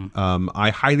 Mm-hmm. I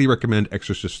highly recommend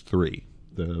Exorcist 3,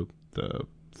 the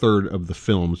third of the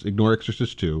films. Ignore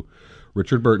Exorcist 2.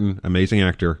 Richard Burton, amazing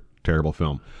actor, terrible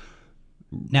film.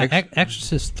 Now,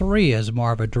 Exorcist 3 is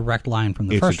more of a direct line from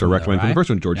the first one. It's a direct line from the first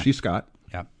one. George C. Scott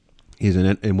is in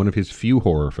it in one of his few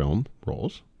horror film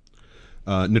roles.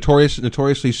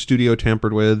 Notoriously studio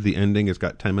tampered with. The ending has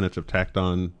got 10 minutes of tacked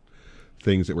on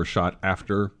things that were shot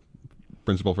after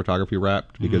principal photography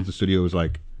wrapped because the studio was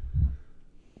like,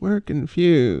 we're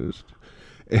confused.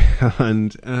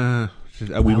 And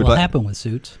we would happen with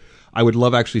Suits. I would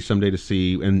love actually someday to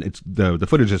see, and it's the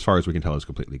footage as far as we can tell is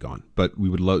completely gone. But we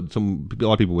would love a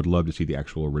lot of people would love to see the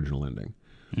actual original ending.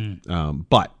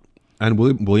 And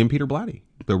William Peter Blatty,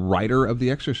 the writer of The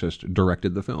Exorcist,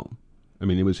 directed the film. I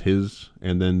mean, it was his,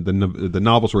 and then the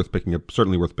novel's worth picking up,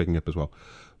 certainly worth picking up as well.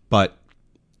 But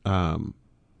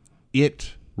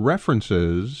it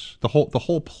references the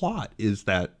whole plot is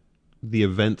that the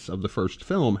events of the first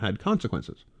film had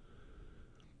consequences.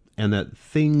 And that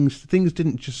things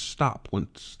didn't just stop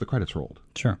once the credits rolled.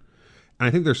 Sure. And I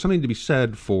think there's something to be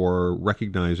said for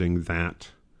recognizing that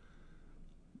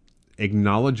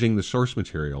acknowledging the source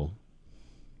material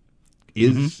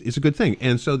is a good thing.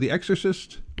 And so The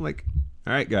Exorcist, like,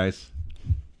 all right, guys.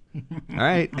 All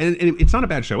right. And it's not a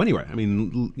bad show anyway. I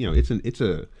mean, you know, it's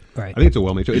a right. I think it's a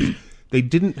well-made show. They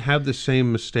didn't have the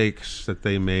same mistakes that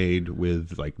they made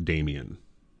with, like, Damien.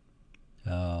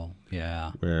 Oh,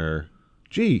 yeah. Where...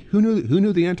 Gee, who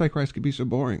knew the Antichrist could be so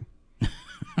boring?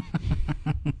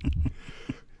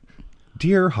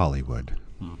 Dear Hollywood,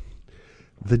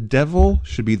 the devil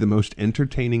should be the most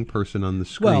entertaining person on the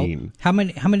screen. Well,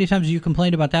 how many times have you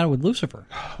complained about that with Lucifer?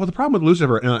 Well, the problem with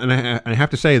Lucifer, and I have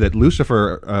to say that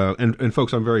Lucifer, and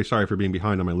folks, I'm very sorry for being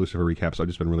behind on my Lucifer recaps. I've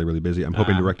just been really, really busy. I'm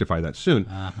hoping to rectify that soon.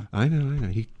 I know.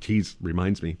 He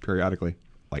reminds me periodically.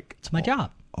 Like, it's my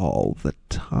job. All the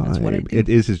time. That's what I do. It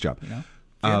is his job. You know?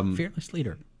 Fearless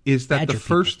leader. Is that the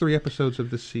first 3 episodes of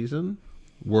this season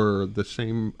were the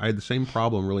same? I had the same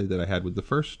problem really that I had with the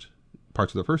first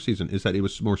parts of the first season. Is that it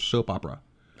was more soap opera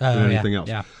than anything else.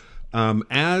 Yeah.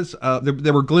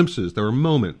 There were glimpses, there were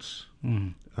moments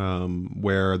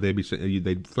where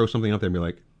they'd throw something out there and be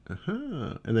like,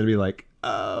 and then be like,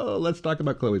 oh, let's talk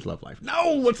about Chloe's love life.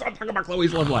 No, let's not talk about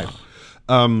Chloe's love life.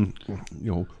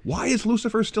 Why is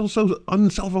Lucifer still so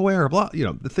unself-aware? Blah,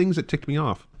 the things that ticked me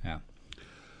off. Yeah.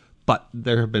 But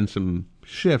there have been some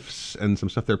shifts and some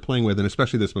stuff they're playing with, and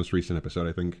especially this most recent episode,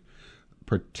 I think,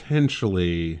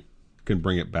 potentially can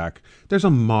bring it back. There's a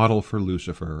model for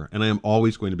Lucifer, and I am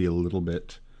always going to be a little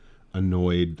bit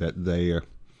annoyed that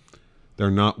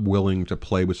they're not willing to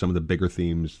play with some of the bigger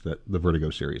themes that the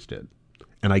Vertigo series did.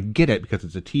 And I get it because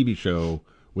it's a TV show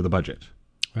with a budget.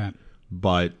 Right.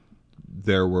 But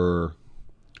there were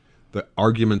the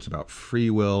arguments about free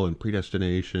will and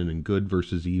predestination and good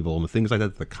versus evil and the things like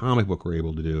that the comic book were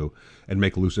able to do and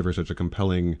make Lucifer such a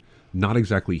compelling, not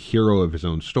exactly hero of his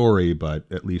own story, but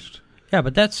at least... Yeah,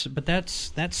 but that's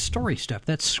story stuff.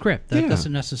 That's script. That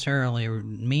doesn't necessarily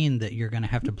mean that you're going to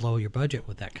have to blow your budget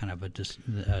with that kind of a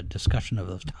discussion of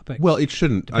those topics. Well, it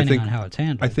shouldn't. Depending on how it's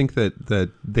handled. I think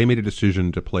that they made a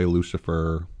decision to play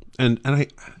Lucifer, and I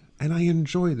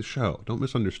enjoy the show. Don't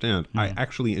misunderstand. I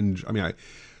actually enjoy. I mean,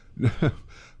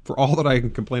 for all that I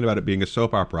can complain about it being a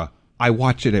soap opera, I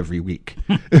watch it every week.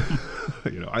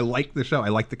 I like the show. I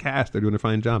like the cast. They're doing a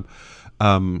fine job.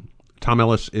 Tom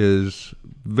Ellis is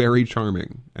very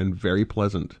charming and very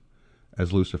pleasant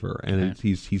as Lucifer, and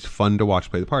he's fun to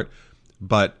watch play the part.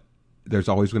 But there's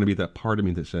always going to be that part of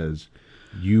me that says,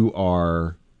 "You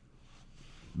are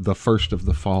the first of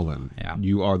the fallen. Yeah.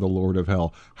 You are the Lord of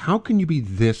Hell. How can you be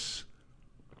this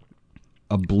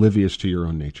oblivious to your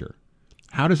own nature?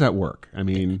 How does that work?" I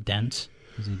mean, dense.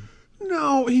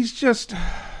 No, he's just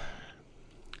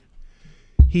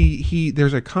he.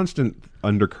 There's a constant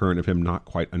undercurrent of him not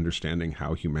quite understanding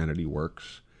how humanity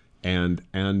works, and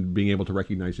being able to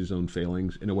recognize his own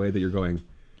failings in a way that you're going,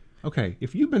 okay,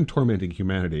 if you've been tormenting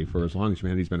humanity for as long as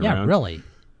humanity's been around, really,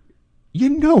 you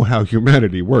know how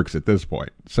humanity works at this point.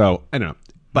 So I don't know,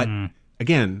 but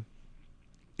again,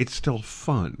 it's still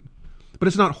fun, but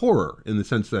it's not horror in the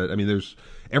sense that, I mean, there's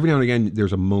every now and again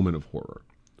there's a moment of horror,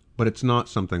 but it's not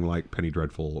something like Penny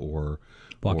Dreadful or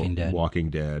Walking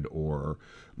Dead or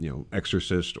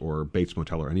Exorcist or Bates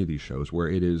Motel or any of these shows where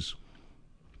it is,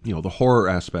 the horror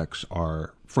aspects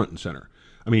are front and center.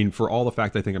 I mean, for all the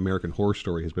fact I think American Horror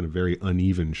Story has been a very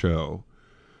uneven show,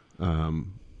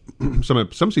 some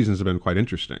seasons have been quite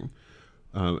interesting,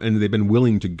 and they've been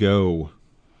willing to go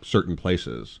certain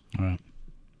places. Right.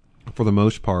 For the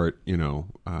most part,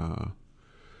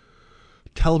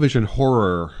 television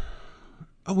horror.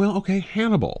 Oh well, okay,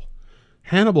 Hannibal.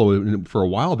 Hannibal, for a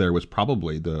while there, was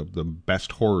probably the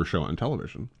best horror show on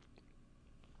television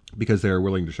because they're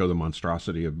willing to show the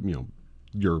monstrosity of,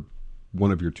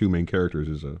 one of your two main characters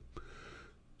is a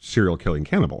serial killing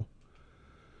cannibal.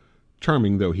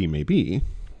 Charming though he may be.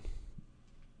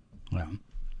 Yeah.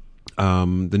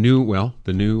 The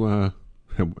new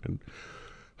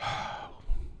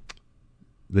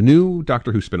The new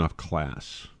Doctor Who spinoff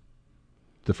Class.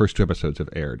 The first 2 episodes have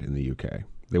aired in the UK.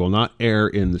 They will not air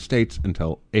in the States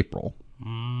until April.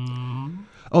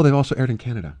 Oh, they've also aired in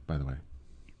Canada, by the way.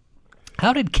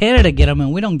 How did Canada get them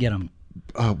and we don't get them?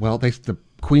 Well, the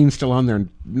Queen's still on their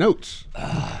notes.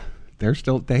 They're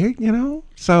still,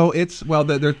 So it's, well,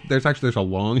 there's a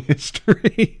long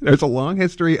history. There's a long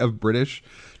history of British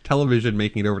television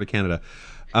making it over to Canada.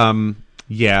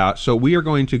 So we are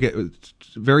going to get,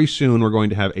 very soon, we're going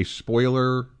to have a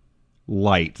spoiler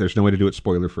light. There's no way to do it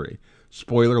spoiler free.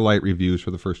 Spoiler light reviews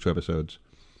for the first 2 episodes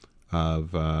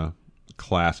of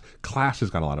Class. Class has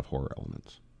got a lot of horror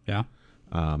elements. Yeah.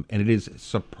 And it is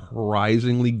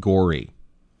surprisingly gory.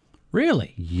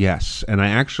 Really? Yes. And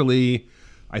I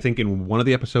think in one of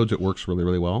the episodes it works really,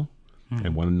 really well,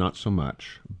 and one not so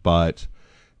much. But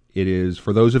it is,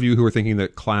 for those of you who are thinking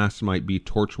that Class might be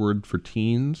Torchwood for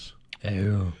teens,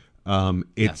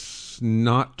 it's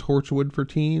not Torchwood for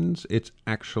teens. It's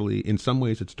actually, in some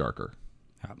ways, it's darker.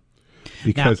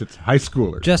 Because it's high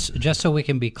schoolers. Just so we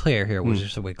can be clear here,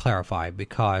 just so we clarify,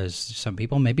 because some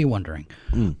people may be wondering.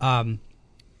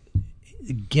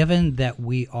 Given that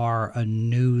we are a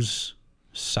news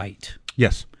site,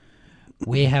 yes,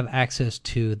 we have access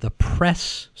to the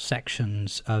press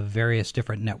sections of various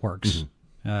different networks.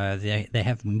 They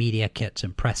have media kits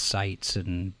and press sites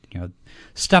and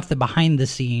stuff that behind the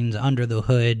scenes, under the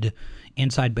hood,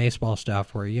 inside baseball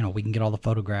stuff where we can get all the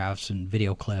photographs and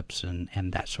video clips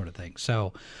and that sort of thing.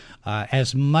 So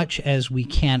as much as we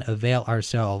can avail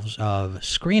ourselves of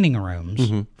screening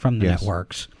rooms from the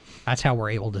networks, that's how we're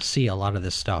able to see a lot of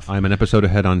this stuff. I'm an episode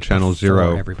ahead on Channel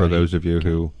Zero for those of you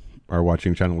who are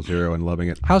watching Channel Zero and loving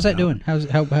it. How's that doing? How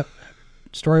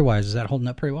story-wise, is that holding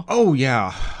up pretty well? Oh,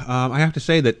 yeah. I have to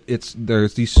say that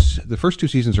the first 2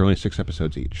 seasons are only 6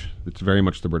 episodes each. It's very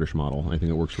much the British model. I think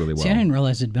it works really well. See, I didn't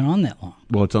realize it'd been on that long.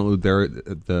 Well, it's only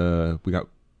we got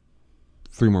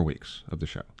 3 more weeks of the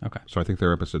show. Okay. So I think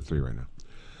they're episode 3 right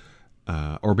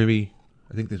now. Or maybe,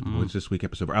 I think this was this week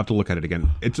episode 4. I have to look at it again.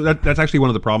 That's actually one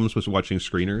of the problems with watching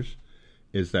screeners,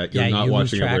 is that you're not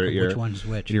watching every year. Which one's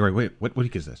which. And you're like, wait, what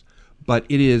week is this? But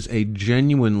it is a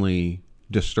genuinely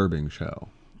disturbing show.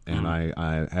 And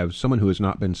I have someone who has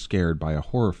not been scared by a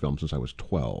horror film since I was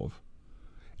 12.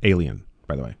 Alien,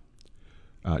 by the way.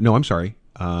 No, I'm sorry.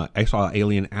 I saw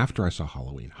Alien after I saw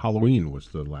Halloween. Halloween was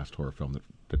the last horror film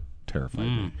that terrified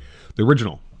me. The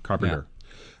original, Carpenter.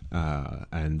 Yeah.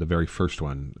 And the very first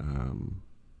one.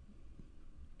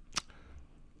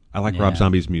 I like Rob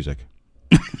Zombie's music.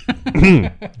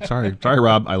 Sorry,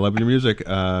 Rob. I love your music.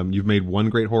 You've made one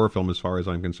great horror film as far as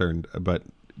I'm concerned, but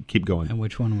keep going. And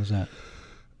which one was that?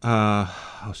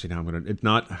 See, now it's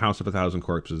not House of a Thousand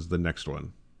Corpses, the next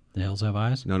one. The Hills Have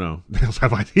Eyes? No. The Hills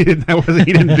Have Eyes. He didn't do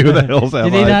The Hills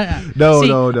Have Eyes.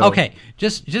 No. Okay,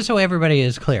 just so everybody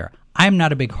is clear, I'm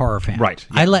not a big horror fan. Right.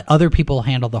 Yeah. I let other people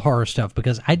handle the horror stuff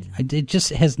because it just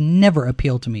has never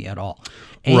appealed to me at all.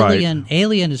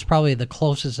 Alien is probably the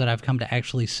closest that I've come to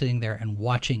actually sitting there and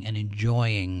watching and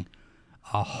enjoying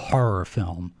a horror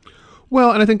film.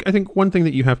 Well, and I think one thing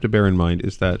that you have to bear in mind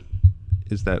is that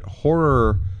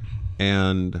horror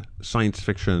and science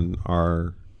fiction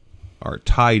are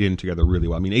tied in together really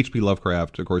well. I mean, H.P.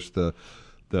 Lovecraft, of course, the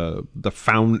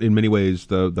in many ways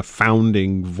the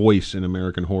founding voice in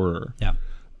American horror. Yeah.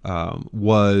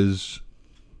 Was,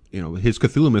 his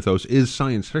Cthulhu mythos is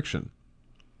science fiction.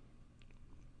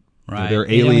 Right. They're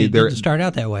alien. Didn't start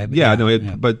out that way.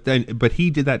 But but he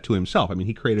did that to himself. I mean,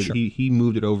 he created. Sure. He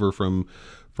moved it over from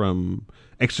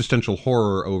existential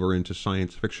horror over into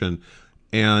science fiction,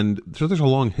 and so there's a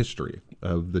long history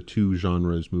of the 2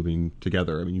 genres moving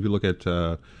together. I mean, you could look at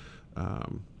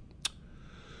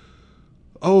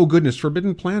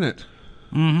Forbidden Planet.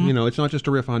 It's not just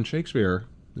a riff on Shakespeare,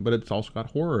 but it's also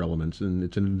got horror elements, and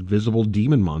it's an invisible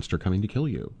demon monster coming to kill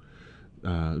you.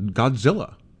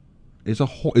 Godzilla is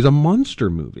a monster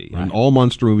movie, right. And all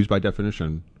monster movies, by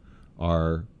definition,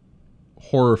 are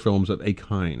horror films of a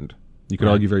kind. You could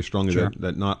argue very strongly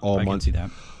that not all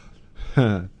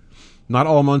not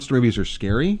all monster movies are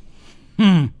scary,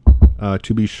 to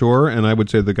be sure. And I would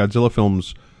say the Godzilla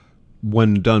films,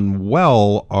 when done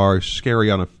well, are scary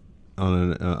on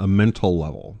a mental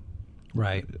level.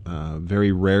 Right.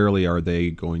 Very rarely are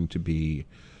they going to be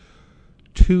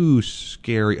too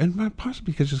scary, and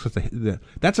possibly because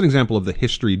that's an example of the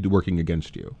history working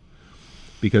against you.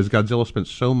 Because Godzilla spent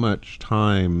so much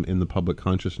time in the public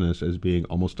consciousness as being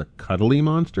almost a cuddly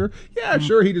monster. Yeah,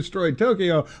 sure, he destroyed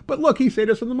Tokyo, but look, he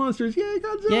saved us from the monsters. Yay,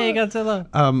 Godzilla! Yay,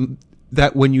 Godzilla!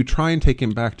 that when you try and take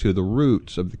him back to the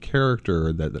roots of the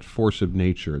character, that force of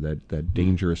nature, that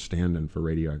dangerous stand-in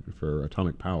for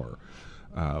atomic power,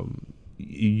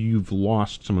 you've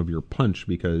lost some of your punch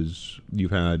because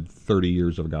you've had 30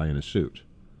 years of a guy in a suit.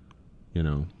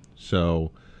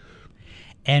 So...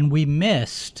 And we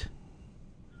missed...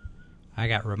 I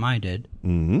got reminded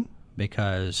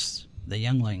because the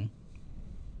youngling...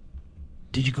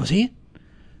 Did you go see it?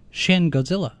 Shin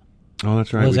Godzilla. Oh,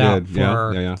 that's right. Was we out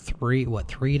did. for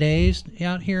 3 days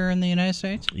out here in the United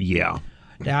States? Yeah.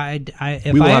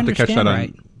 If we will have to catch that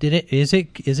right, is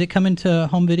it coming to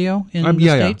home video in the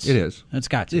States? Yeah, it is. It's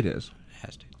got to. It is. It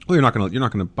has to. Well, you're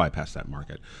not gonna bypass that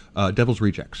market. Devil's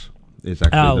Rejects is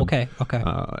actually. Okay.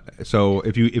 So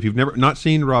if you've never not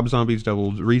seen Rob Zombie's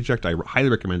Devil's Reject, I highly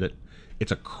recommend it.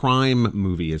 It's a crime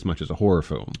movie as much as a horror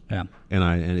film. Yeah.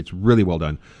 And it's really well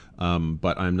done.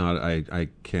 But I'm not. I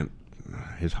can't.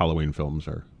 His Halloween films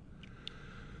are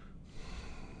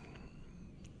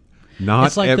not.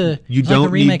 It's like the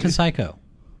remake of Psycho.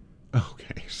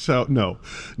 Okay, so no,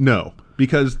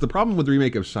 because the problem with the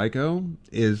remake of Psycho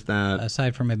is that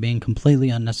aside from it being completely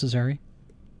unnecessary.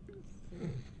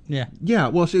 Yeah.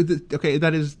 Well, so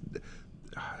that is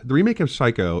the remake of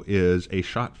Psycho is a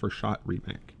shot-for-shot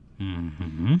remake,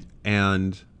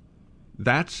 and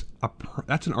that's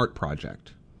an art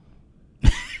project.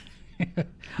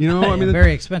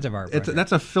 Very expensive art. That's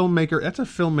a filmmaker.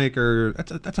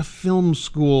 That's a film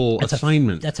school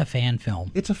assignment. That's a fan film.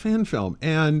 It's a fan film,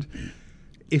 and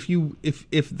if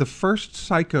the first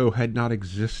Psycho had not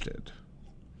existed,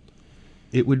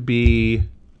 it would be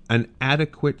an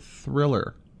adequate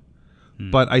thriller.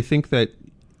 But I think that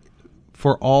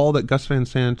for all that Gus Van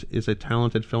Sant is a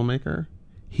talented filmmaker,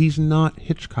 he's not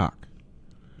Hitchcock.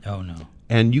 Oh no!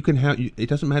 And you can have. It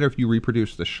doesn't matter if you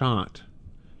reproduce the shot.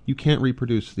 You can't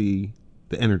reproduce the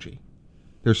energy.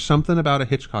 There's something about a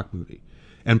Hitchcock movie,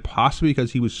 and possibly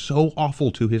because he was so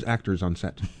awful to his actors on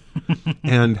set,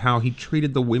 and how he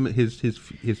treated the women,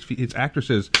 his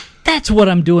actresses. That's what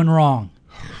I'm doing wrong.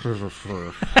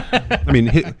 I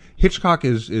mean, Hitchcock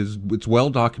is it's well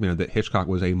documented that Hitchcock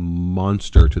was a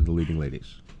monster to the leading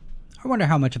ladies. I wonder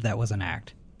how much of that was an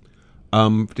act.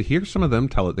 To hear some of them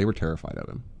tell it, they were terrified of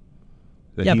him.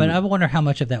 But I wonder how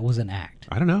much of that was an act.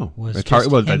 I don't know. Was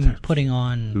him putting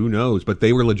on... Who knows? But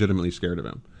they were legitimately scared of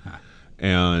him. Huh.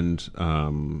 And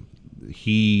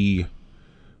he...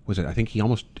 Was it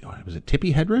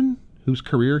Tippi Hedren? Whose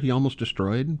career he almost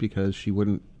destroyed because she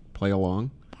wouldn't play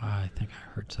along? I think I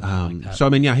heard something like that. So,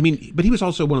 but he was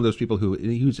also one of those people who...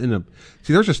 He was in a...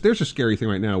 See, there's a scary thing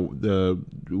right now.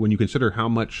 When you consider how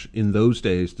much in those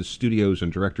days the studios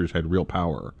and directors had real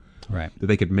power... Right. That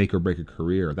they could make or break a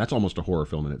career. That's almost a horror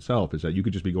film in itself, is that you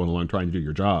could just be going along trying to do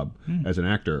your job as an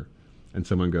actor, and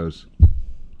someone goes,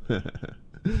 it's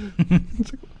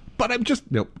like, but I'm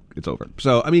just, nope, it's over.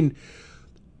 So,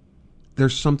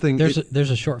 there's something... There's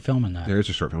a short film in that. There is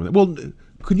a short film in that. Well,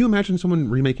 could you imagine someone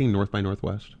remaking North by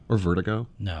Northwest or Vertigo?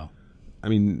 No.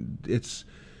 It's...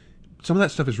 Some of that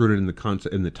stuff is rooted in the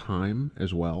concept, in the time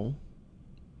as well.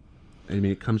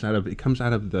 It comes out of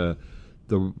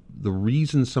the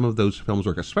reason some of those films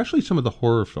work, especially some of the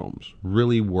horror films,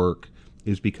 really work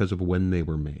is because of when they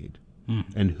were made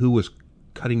and who was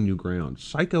cutting new ground.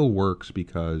 Psycho works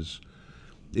because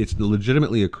it's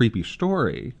legitimately a creepy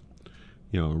story.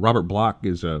 Robert Bloch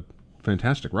is a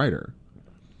fantastic writer.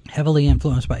 Heavily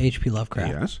influenced by H.P. Lovecraft.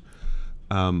 Yes.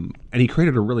 And he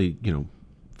created a really,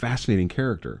 fascinating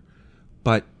character.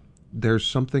 But there's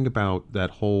something about that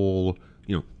whole,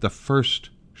 the first...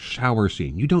 shower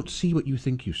scene. You don't see what you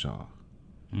think you saw.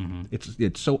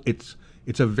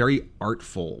 It's a very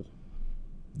artful,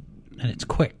 and it's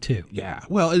quick too. Yeah.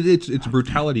 Well, it's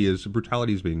brutality is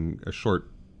being a short,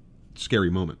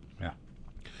 scary moment. Yeah.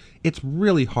 It's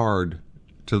really hard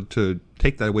to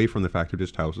take that away from the fact of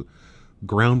just how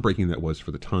groundbreaking that was for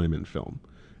the time in film,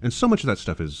 and so much of that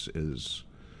stuff is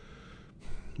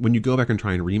when you go back and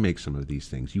try and remake some of these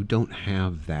things, you don't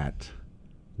have that.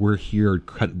 We're here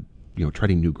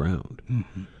treading new ground.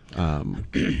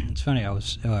 It's funny. I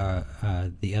was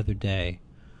the other day.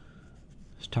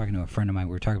 I was talking to a friend of mine.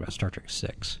 We were talking about Star Trek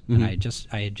 6, and I had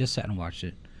just sat and watched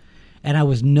it, and I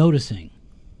was noticing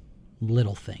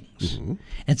little things.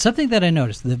 And something that I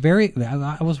noticed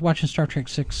I was watching Star Trek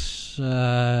 6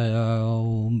 a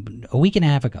week and a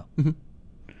half ago.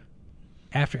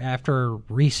 After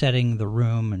resetting the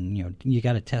room, and you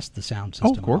got to test the sound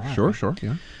system. Oh, of course, sure,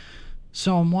 yeah.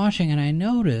 So I'm watching, and I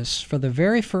notice for the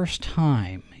very first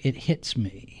time, it hits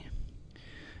me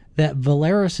that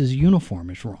Valeris's uniform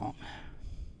is wrong.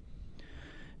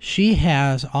 She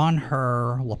has on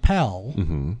her lapel,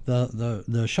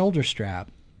 the shoulder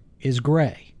strap is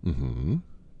gray.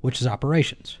 which is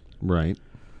operations. Right.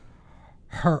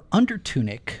 Her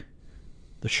undertunic,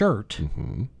 the shirt,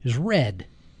 is red.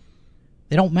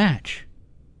 They don't match.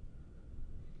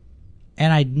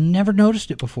 And I'd never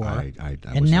noticed it before.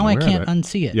 And now I can't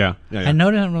unsee it. Yeah. I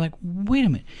noticed it and we're like, wait a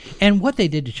minute. And what they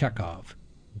did to Chekhov,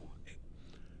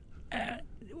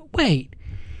 wait,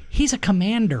 he's a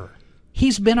commander.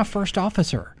 He's been a first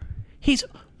officer.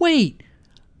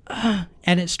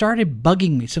 And it started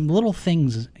bugging me, some little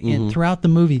things throughout the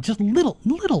movie, just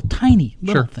little tiny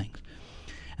things.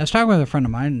 I was talking with a friend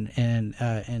of mine,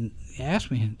 and he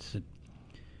asked me, and said,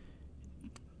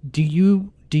 can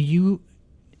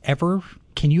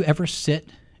you ever sit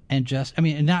and just, I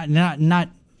mean, not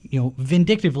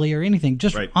vindictively or anything,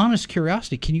 just honest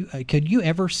curiosity. Could you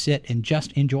ever sit and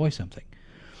just enjoy something?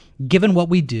 Given what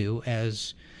we do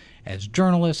as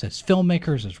journalists, as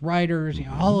filmmakers, as writers,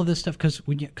 all of this stuff,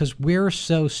 because we're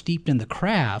so steeped in the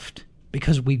craft,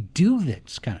 because we do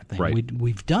this kind of thing. Right.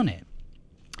 We've done it.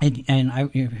 And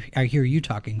I hear you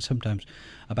talking sometimes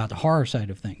about the horror side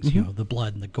of things, the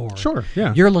blood and the gore. Sure,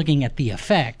 yeah. You're looking at the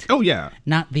effect. Oh, yeah.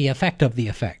 Not the effect of the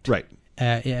effect. Right.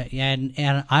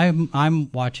 And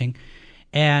I'm watching,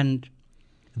 and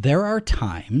there are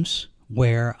times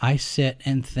where I sit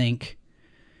and think,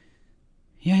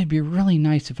 yeah, it'd be really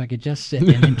nice if I could just sit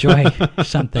and enjoy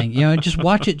something, just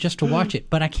watch it just to watch it,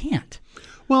 but I can't.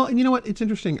 Well, and you know what? It's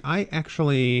interesting. I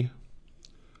actually,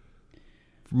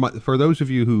 for those of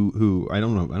you who I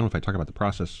don't know if I talk about the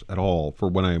process at all. For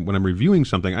when I'm reviewing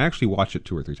something, I actually watch it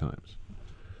 2 or 3 times.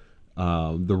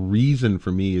 The reason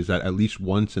for me is that at least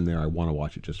once in there, I want to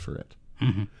watch it just for it.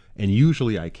 Mm-hmm. And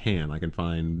usually I can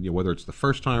find, whether it's the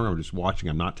first time or I'm just watching,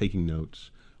 I'm not taking notes.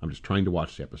 I'm just trying to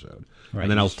watch the episode. Right, and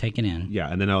then I'll take it in. Yeah,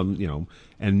 and then I'll,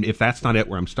 and if that's not it,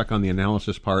 where I'm stuck on the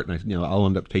analysis part, and I'll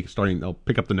end up I'll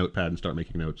pick up the notepad and start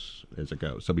making notes as it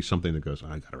goes. There'll be something that goes,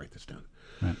 I got to write this down.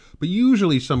 Right. But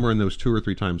usually somewhere in those 2 or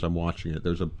 3 times I'm watching it,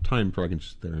 there's a time where I can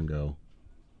sit there and go,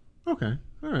 okay,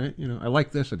 all right, I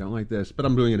like this, I don't like this, but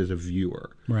I'm doing it as a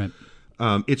viewer. Right.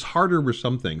 It's harder with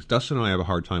some things. Dustin and I have a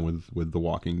hard time with The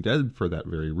Walking Dead for that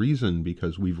very reason,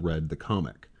 because we've read the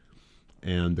comic.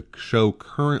 And the show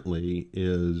currently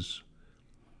is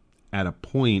at a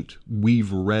point,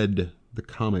 we've read the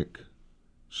comic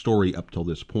story up till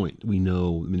this point. We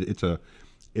know, it's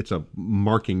a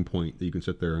marking point that you can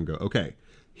sit there and go, okay,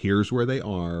 here's where they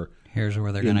are. Here's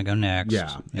where they're going to go next.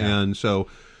 Yeah. And so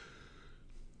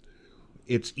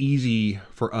it's easy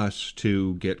for us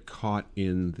to get caught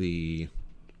in the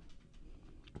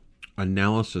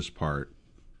analysis part.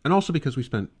 And also because we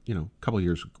spent, a couple of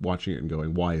years watching it and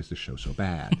going, why is this show so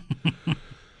bad?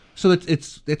 So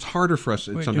it's harder for us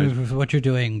sometimes. What you're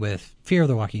doing with Fear of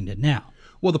the Walking Dead now.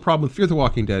 Well, the problem with Fear of the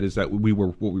Walking Dead is that what we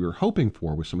were hoping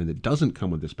for was something that doesn't come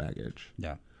with this baggage.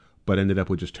 Yeah. But ended up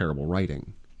with just terrible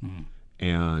writing. Mm.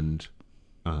 And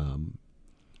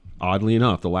oddly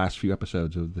enough, the last few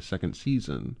episodes of the second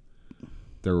season,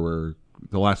 the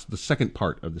second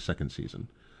part of the second season,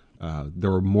 there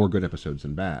were more good episodes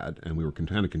than bad, and we were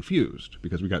kind of confused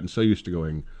because we'd gotten so used to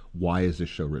going, why is this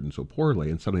show written so poorly?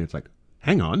 And suddenly it's like,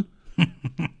 hang on,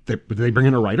 did they bring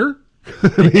in a writer?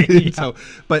 Yeah. So,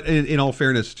 but in all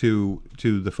fairness to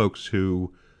the folks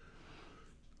who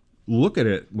look at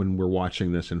it when we're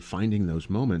watching this and finding those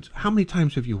moments, how many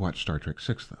times have you watched Star Trek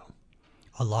 6 though?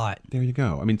 A lot. There you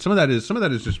go. I mean, some of that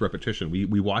is just repetition.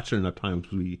 We watch it enough times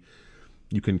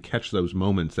you can catch those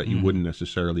moments that you wouldn't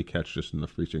necessarily catch just in the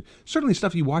free stream. Certainly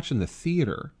stuff you watch in the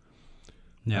theater.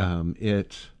 Yeah.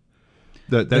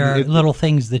 There are little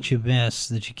things that you miss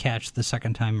that you catch the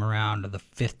second time around, or the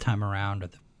 5th time around, or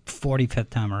the 45th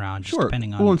time around, just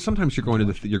depending on. Well, and sometimes you're going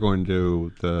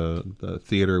to the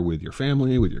theater with your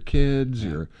family, with your kids.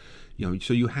 Yeah.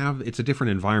 So you have, it's a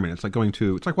different environment. It's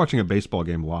like watching a baseball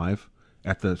game live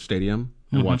at the stadium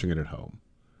and watching it at home.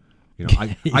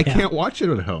 I can't watch it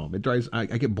at home. It drives. I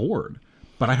get bored,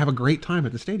 but I have a great time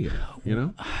at the stadium.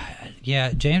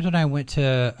 Yeah, James and I went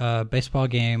to a baseball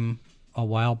game a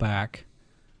while back,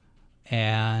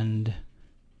 and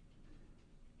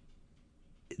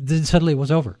then suddenly it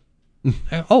was over.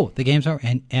 Oh, the game's over,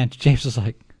 and James was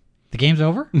like, "The game's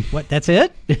over? What? That's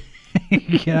it?"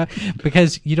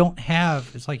 Because you don't have.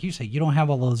 It's like you say, you don't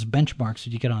have all those benchmarks that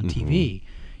you get on TV.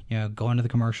 Go into the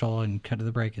commercial and cut to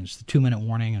the break, and it's the 2-minute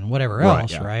warning and whatever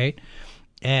else, right?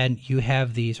 And you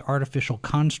have these artificial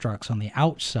constructs on the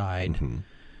outside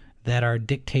that are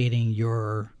dictating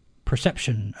your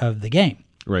perception of the game.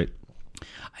 Right.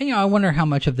 I wonder how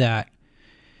much of that,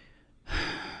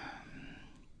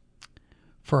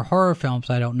 for horror films,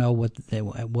 I don't know what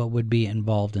would be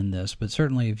involved in this, but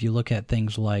certainly if you look at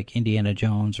things like Indiana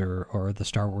Jones or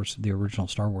the original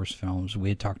Star Wars films, we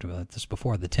had talked about this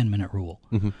before, the 10-minute rule.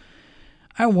 Mm-hmm.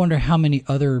 I wonder how many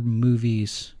other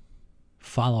movies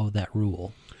follow that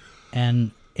rule,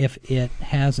 and if it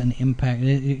has an impact. Do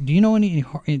you know any?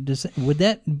 Would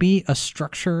that be a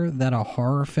structure that a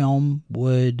horror film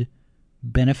would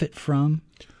benefit from?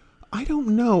 I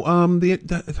don't know.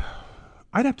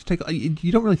 I'd have to take. You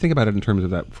don't really think about it in terms of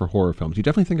that for horror films. You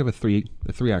definitely think of a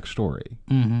three-act story,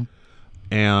 mm-hmm.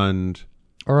 and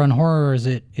or on horror, is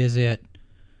it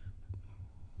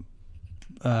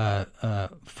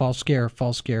false scare,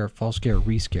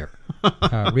 re-scare,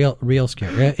 real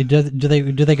scare? Do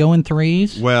they go in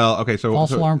threes? Well, okay, so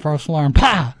false alarm,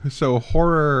 pa! So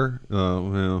horror,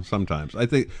 well, sometimes I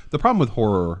think the problem with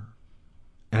horror,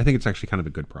 and I think it's actually kind of a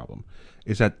good problem,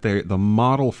 is that the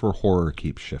model for horror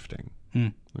keeps shifting.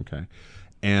 Okay,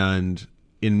 and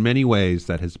in many ways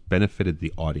that has benefited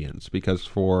the audience, because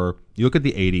you look at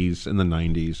the 80s and the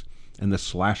 90s and the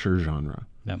slasher genre.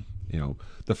 Yeah. You know,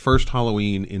 the first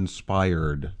Halloween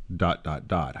inspired ... You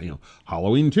know,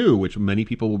 Halloween 2, which many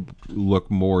people look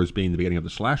more as being the beginning of the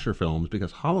slasher films,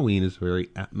 because Halloween is a very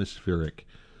atmospheric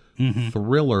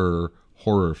thriller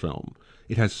horror film.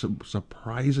 It has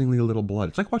surprisingly little blood.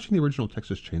 It's like watching the original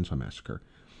Texas Chainsaw Massacre.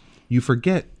 You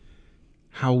forget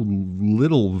how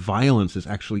little violence is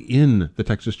actually in the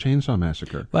Texas Chainsaw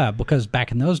Massacre. Well, because back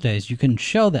in those days, you couldn't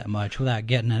show that much without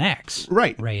getting an X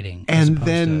rating. And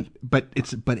then, but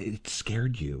it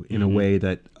scared you in a way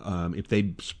that if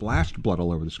they splashed blood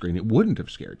all over the screen, it wouldn't have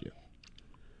scared you.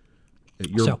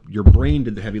 Your brain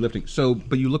did the heavy lifting. So,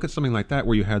 but you look at something like that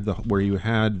where you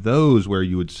had those where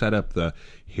you would set up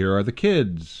here are the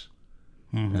kids,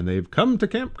 and they've come to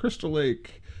Camp Crystal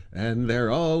Lake. And they're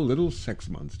all little sex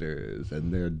monsters,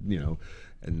 and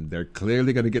they're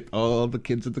clearly going to get all the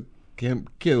kids at the camp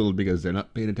killed because they're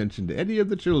not paying attention to any of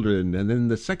the children. And then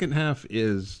the second half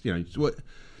is,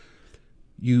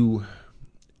 you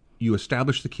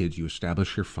establish the kids, you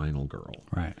establish your final girl,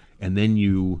 right? And then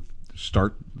you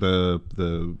start the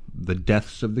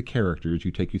deaths of the characters.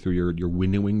 You take you through your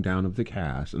winnowing down of the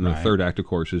cast, and the third act, of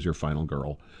course, is your final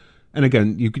girl. And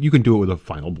again, you can do it with a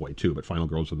final boy too, but final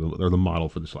girls are the model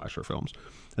for the slasher films.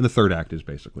 And the third act is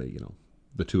basically,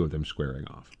 the two of them squaring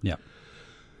off. Yeah.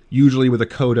 Usually with a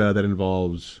coda that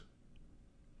involves,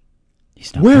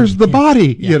 where's the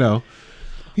body? Yeah.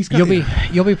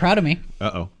 You'll be proud of me.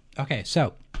 Uh-oh. Okay,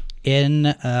 so in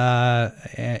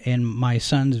my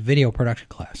son's video production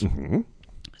class,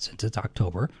 since it's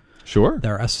October, sure,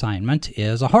 their assignment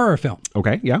is a horror film.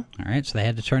 Okay, yeah. All right, so they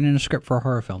had to turn in a script for a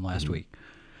horror film last week.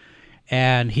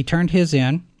 And he turned his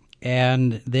in,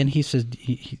 and then he says,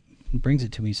 he brings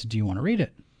it to me. He says, "Do you want to read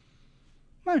it?"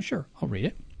 Well, sure, I'll read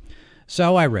it.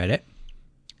 So I read it.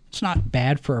 It's not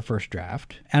bad for a first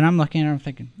draft. And I'm looking at it, I'm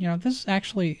thinking, this is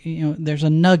actually, there's a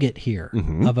nugget here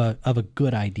of a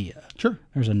good idea. Sure.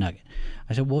 There's a nugget.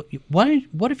 I said, well,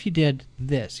 what if you did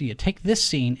this? You take this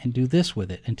scene and do this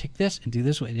with it, and take this and do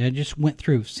this with it. And I just went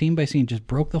through scene by scene, just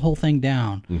broke the whole thing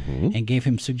down and gave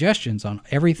him suggestions on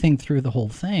everything through the whole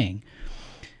thing.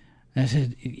 And I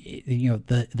said,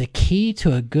 the key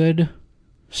to a good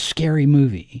scary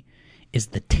movie is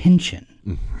the tension,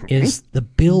 is the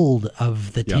build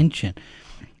of the tension.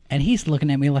 And he's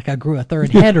looking at me like I grew a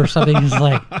third head or something. He's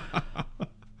like,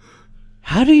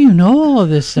 how do you know all of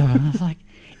this stuff? And I was like,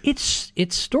 it's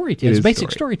storytelling. It's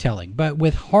basic storytelling, but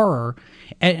with horror.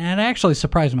 And I actually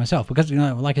surprised myself because,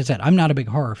 like I said, I'm not a big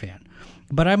horror fan.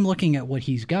 But I'm looking at what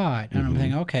he's got, and I'm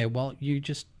thinking, okay, well, you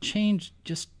just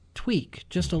tweak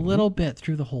just a little bit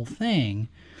through the whole thing,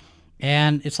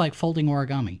 and it's like folding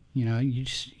origami. You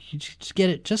just get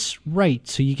it just right,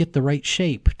 so you get the right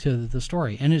shape to the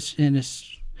story. And it's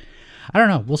I don't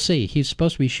know. We'll see. He's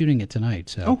supposed to be shooting it tonight.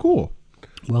 So oh, cool.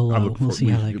 We'll see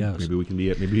how that goes. Maybe we can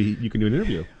maybe you can do an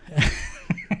interview.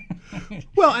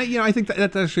 Well, I think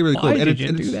that's actually really cool. Why did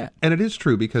you do that? And it is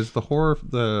true because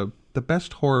the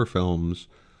best horror films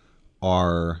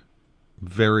are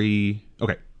very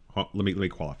okay. Let me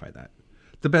qualify that.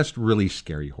 The best really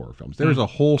scary horror films. There is a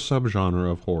whole subgenre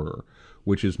of horror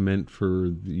which is meant for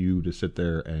you to sit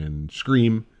there and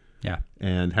scream,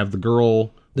 and have the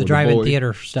girl, the drive-in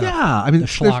theater stuff. Yeah, I mean the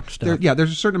schlock stuff.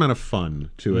 There's a certain amount of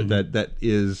fun to it that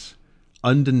is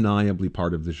undeniably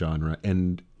part of the genre,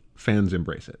 and fans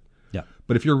embrace it. Yeah.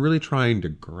 But if you're really trying to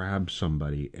grab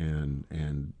somebody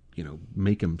and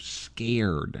make them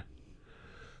scared,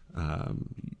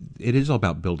 it is all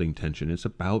about building tension. It's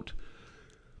about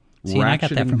I got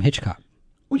that from Hitchcock.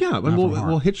 Well, yeah.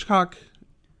 Well, Hitchcock,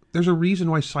 there's a reason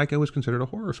why Psycho is considered a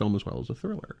horror film as well as a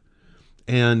thriller.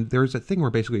 And there's a thing where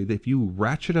basically if you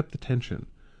ratchet up the tension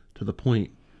to the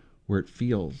point where it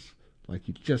feels like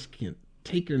you just can't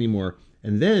take it anymore,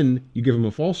 and then you give them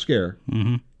a false scare,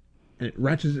 and it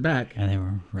ratchets it back. And they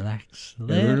were relaxed a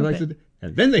little bit.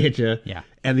 And then they hit you,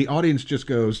 and the audience just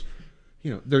goes,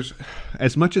 there's,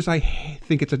 as much as I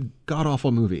think it's a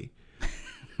god-awful movie,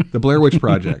 The Blair Witch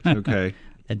Project, okay?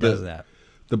 It does that.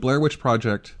 The Blair Witch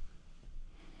Project...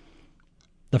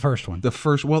 The first one.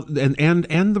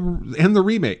 And the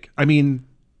remake. I mean,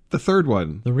 the third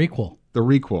one. The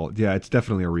requel. Yeah, it's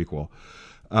definitely a requel.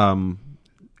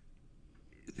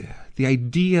 The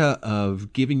idea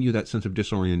of giving you that sense of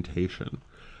disorientation.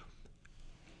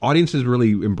 Audiences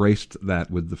really embraced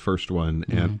that with the first one,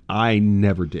 and I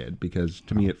never did, because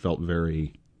to me it felt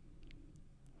very...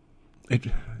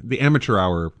 the amateur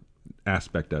hour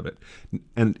aspect of it.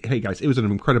 And hey guys, it was an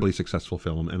incredibly successful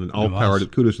film, and all power to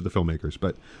kudos to the filmmakers,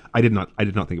 but I did not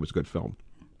think it was a good film.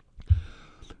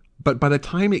 But by the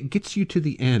time it gets you to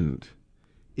the end,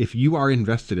 if you are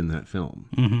invested in that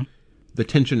film, the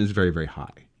tension is very, very high.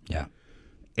 Yeah.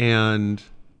 And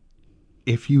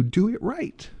if you do it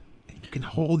right, you can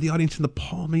hold the audience in the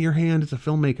palm of your hand as a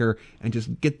filmmaker and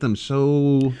just get them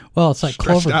so it's like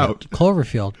Cloverfield.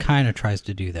 Cloverfield kind of tries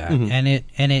to do that, and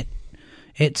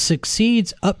it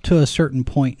succeeds up to a certain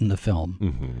point in the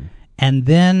film, and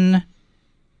then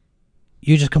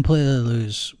you just completely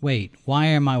lose. Wait, why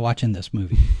am I watching this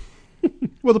movie?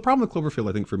 Well, the problem with Cloverfield,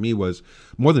 I think, for me was,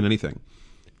 more than anything,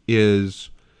 is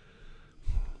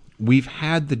we've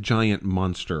had the giant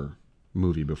monster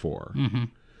movie before.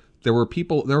 There were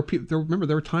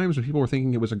times when people were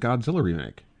thinking it was a Godzilla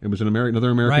remake. It was another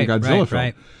American Godzilla film.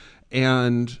 Right.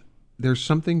 And there's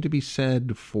something to be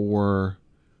said for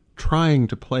trying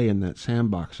to play in that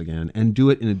sandbox again and do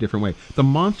it in a different way. The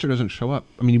monster doesn't show up.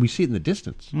 I mean, we see it in the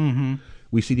distance.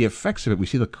 We see the effects of it. We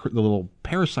see the little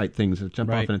parasite things that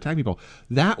jump off and attack people.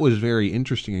 That was very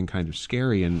interesting and kind of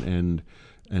scary and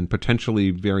potentially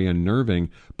very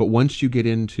unnerving. But once you get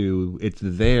into it's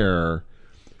there,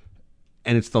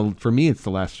 and for me, it's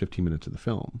the last 15 minutes of the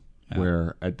film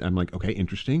where I'm like, okay,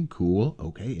 interesting, cool,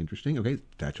 okay, interesting, okay,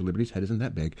 Statue of Liberty's head isn't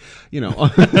that big,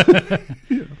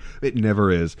 It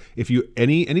never is.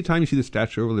 Anytime you see the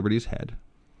Statue of Liberty's head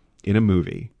in a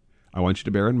movie, I want you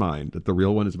to bear in mind that the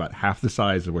real one is about half the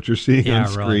size of what you're seeing on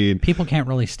screen. Really. People can't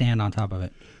really stand on top of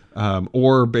it.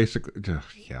 Or basically,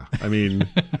 I mean,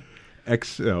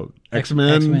 X-Men,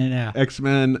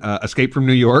 Escape from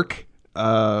New York,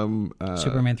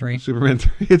 Superman 3.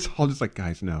 It's all just like,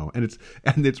 guys, no, and it's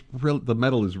real. The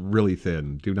metal is really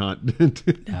thin. Do not.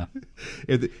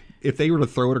 If they were to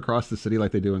throw it across the city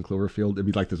like they do in Cloverfield, it'd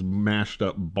be like this mashed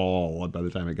up ball by the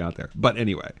time it got there. But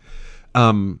anyway,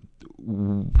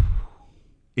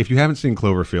 if you haven't seen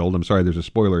Cloverfield, I'm sorry, there's a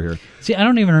spoiler here. See, I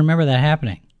don't even remember that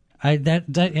happening.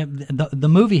 The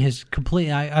movie has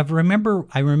completely. I remember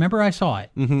I saw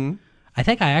it. I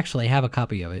think I actually have a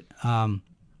copy of it.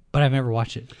 But I've never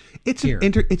watched it. It's an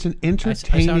entertaining I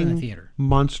saw it in the theater.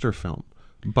 Monster film,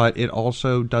 but it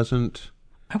also doesn't.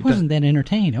 I wasn't that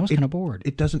entertained. I was kind of bored.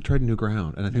 It doesn't tread new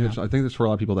ground, and I think that's for a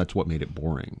lot of people. That's what made it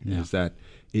boring. Yeah. Is that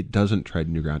it doesn't tread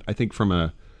new ground. I think from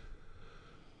an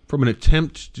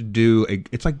attempt to do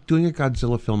it's like doing a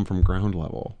Godzilla film from ground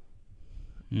level.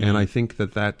 And I think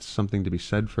that's something to be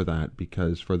said for that,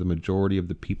 because for the majority of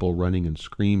the people running and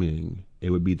screaming,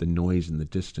 it would be the noise in the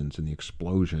distance and the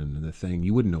explosion and the thing.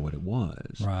 You wouldn't know what it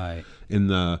was. Right. In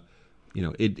the,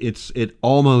 it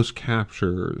almost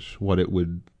captures what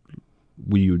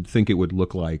you'd think it would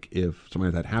look like if something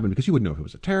like that happened, because you wouldn't know if it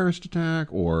was a terrorist attack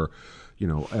or,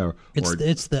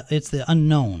 it's the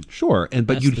unknown. Sure,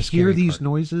 but you'd hear these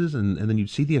noises and then you'd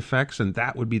see the effects, and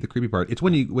that would be the creepy part. It's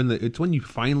when you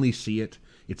finally see it.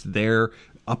 It's there,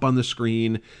 up on the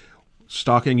screen,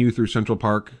 stalking you through Central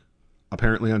Park,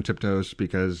 apparently on tiptoes,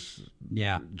 because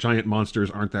giant monsters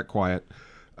aren't that quiet,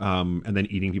 and then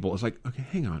eating people. It's like, okay,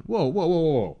 hang on,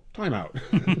 whoa, time out.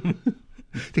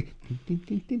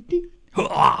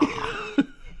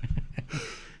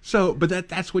 So, but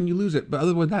that's when you lose it. But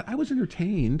other than that, I was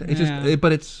entertained. It's just,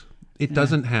 it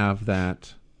doesn't have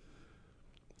that.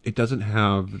 It doesn't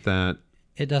have that.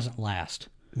 It doesn't last.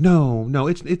 No,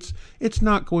 it's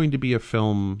not going to be a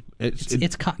film.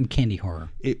 It's cotton candy horror.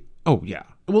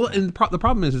 Well, and the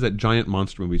problem is that giant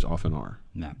monster movies often are.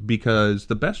 No. Because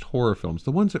the best horror films,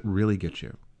 the ones that really get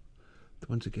you, the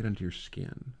ones that get under your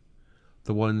skin,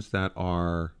 the ones that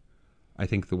are, I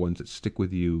think, the ones that stick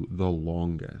with you the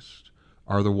longest,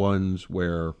 are the ones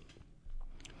where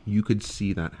you could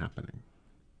see that happening.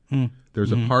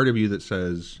 There's a part of you that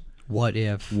says, What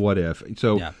if?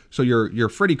 So your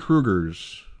Freddy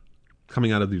Kruegers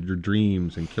coming out of your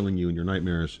dreams and killing you in your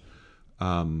nightmares,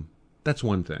 That's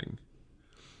one thing.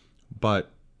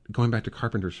 But going back to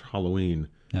Carpenter's Halloween,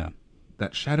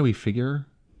 that shadowy figure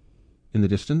in the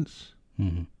distance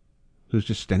who's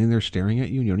just standing there staring at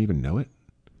you and you don't even know it,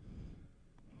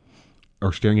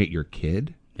 or staring at your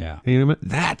kid. Yeah,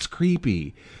 that's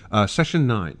creepy. Session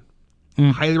 9.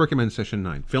 Highly recommend Session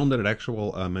 9. Filmed at an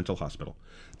actual mental hospital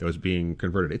that was being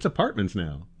converted. It's apartments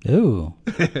now. Ooh.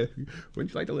 Wouldn't you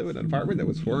like to live in an apartment that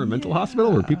was for a mental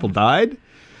hospital where people died?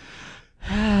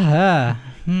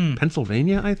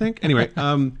 Pennsylvania, I think. Anyway,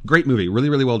 great movie. Really,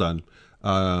 really well done.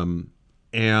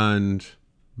 And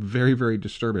very, very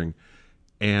disturbing.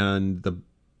 And the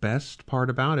best part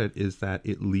about it is that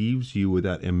it leaves you with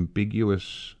that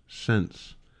ambiguous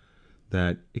sense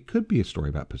that it could be a story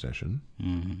about possession,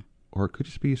 or it could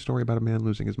just be a story about a man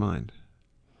losing his mind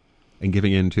and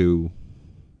giving in to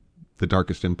the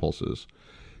darkest impulses.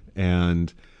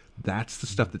 And that's the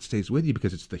stuff that stays with you,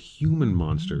 because it's the human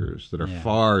monsters that are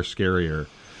far scarier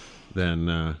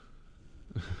than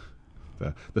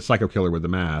the psycho killer with the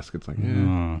mask. It's like,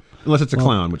 unless it's a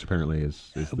clown, which apparently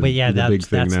is the big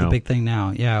thing now. The big thing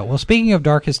now. Yeah. Well, speaking of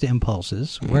darkest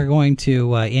impulses, we're going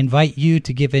to invite you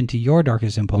to give into your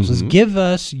darkest impulses. Give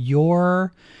us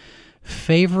your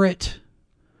favorite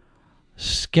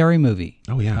scary movie.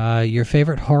 Oh, yeah. Your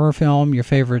favorite horror film, your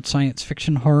favorite science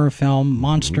fiction horror film,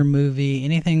 monster movie,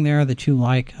 anything there that you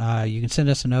like. You can send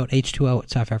us a note,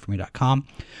 h2o@sci-fi4me.com.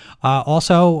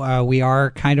 Also, we are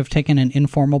kind of taking an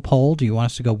informal poll. Do you want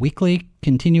us to go weekly,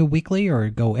 continue weekly, or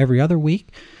go every other week?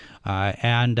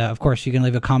 And of course, you can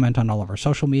leave a comment on all of our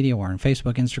social media. We're on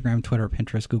Facebook, Instagram, Twitter,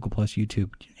 Pinterest, Google+,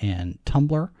 YouTube, and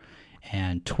Tumblr.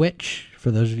 And Twitch, for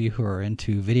those of you who are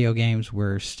into video games,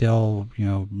 we're still,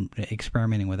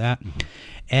 experimenting with that.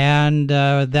 And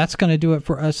that's going to do it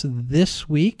for us this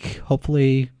week.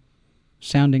 Hopefully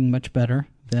sounding much better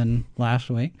than last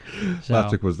week. So,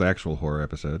 last week was the actual horror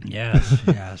episode. Yes,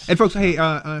 yes. And folks, hey,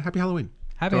 happy Halloween.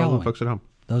 Happy Halloween. Folks at home.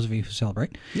 Those of you who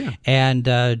celebrate. Yeah. And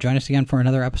join us again for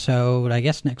another episode, I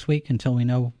guess, next week until we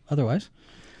know otherwise.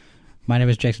 My name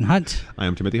is Jason Hunt. I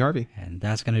am Timothy Harvey. And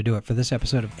that's going to do it for this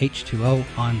episode of H2O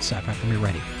on Sci-Fi For Me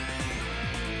Radio.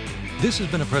 This has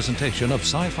been a presentation of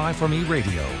Sci-Fi For Me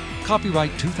Radio.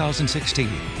 Copyright 2016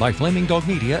 by Flaming Dog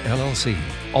Media, LLC.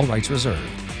 All rights reserved.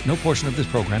 No portion of this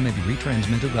program may be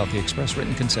retransmitted without the express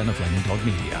written consent of Flaming Dog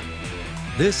Media.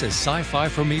 This is Sci-Fi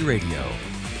For Me Radio.